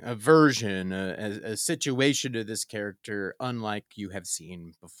something, a version, a situation to this character unlike you have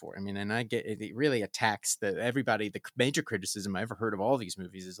seen before. I mean, and I get it really attacks everybody. The major criticism I ever heard of all these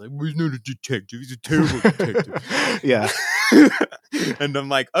movies is like, well, he's not a detective, he's a terrible detective. Yeah. And I'm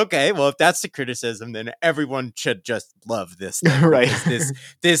like, okay, well, if that's the criticism, then everyone should just love this. Right.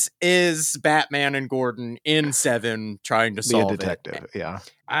 This is Batman and Gordon in Seven trying to solve a detective. Yeah.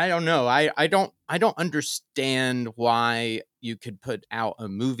 I don't know. I don't understand why you could put out a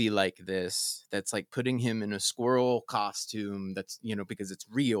movie like this that's like putting him in a squirrel costume that's, because it's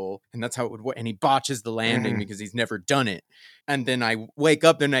real and that's how it would work. And he botches the landing because he's never done it. And then I wake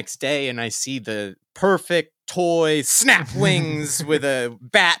up the next day and I see the perfect toy snap wings with a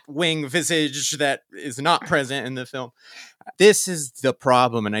bat wing visage that is not present in the film. This is the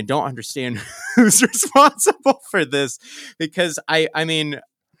problem. And I don't understand who's responsible for this, because I mean,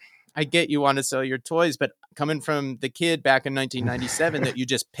 I get you want to sell your toys, but coming from the kid back in 1997 that you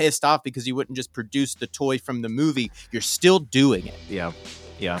just pissed off because you wouldn't just produce the toy from the movie, you're still doing it. Yeah.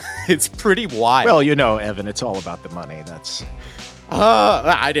 Yeah. It's pretty wild. Well, Evan, it's all about the money. That's...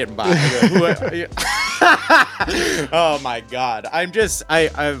 I didn't buy it. Oh my God. I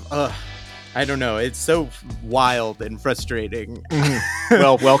don't know. It's so wild and frustrating.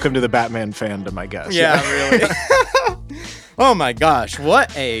 Well, welcome to the Batman fandom, I guess. Yeah. Really. Oh my gosh,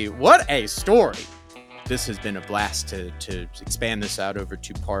 what a story. This has been a blast to expand this out over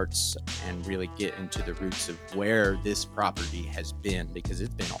 2 parts and really get into the roots of where this property has been, because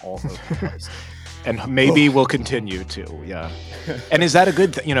it's been all over the place. And maybe we'll continue to, yeah. And is that a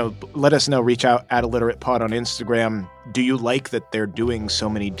good thing? Let us know, reach out at @IlliteratePod on Instagram. Do you like that they're doing so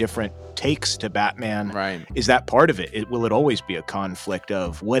many different takes to Batman? Right. Is that part of it? Will it always be a conflict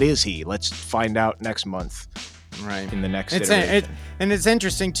of, what is he? Let's find out next month. Right. In the next iteration. And it's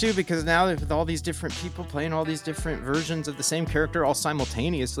interesting too, because now with all these different people playing all these different versions of the same character all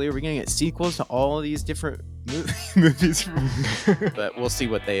simultaneously, are we going to get sequels to all of these different movies? But we'll see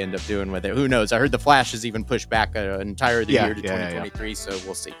what they end up doing with it. Who knows? I heard The Flash is even pushed back an entire year to 2023, so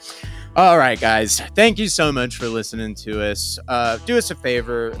we'll see. All right, guys. Thank you so much for listening to us. Do us a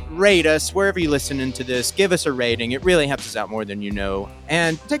favor, rate us wherever you listen to this. Give us a rating. It really helps us out more than you know.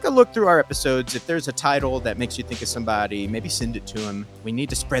 And take a look through our episodes. If there's a title that makes you think of somebody, maybe send it to them. We need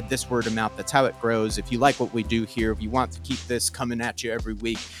to spread this word of mouth. That's how it grows. If you like what we do here, if you want to keep this coming at you every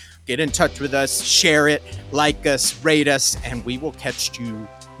week, get in touch with us, share it, like us, rate us, and we will catch you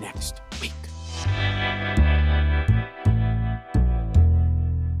next.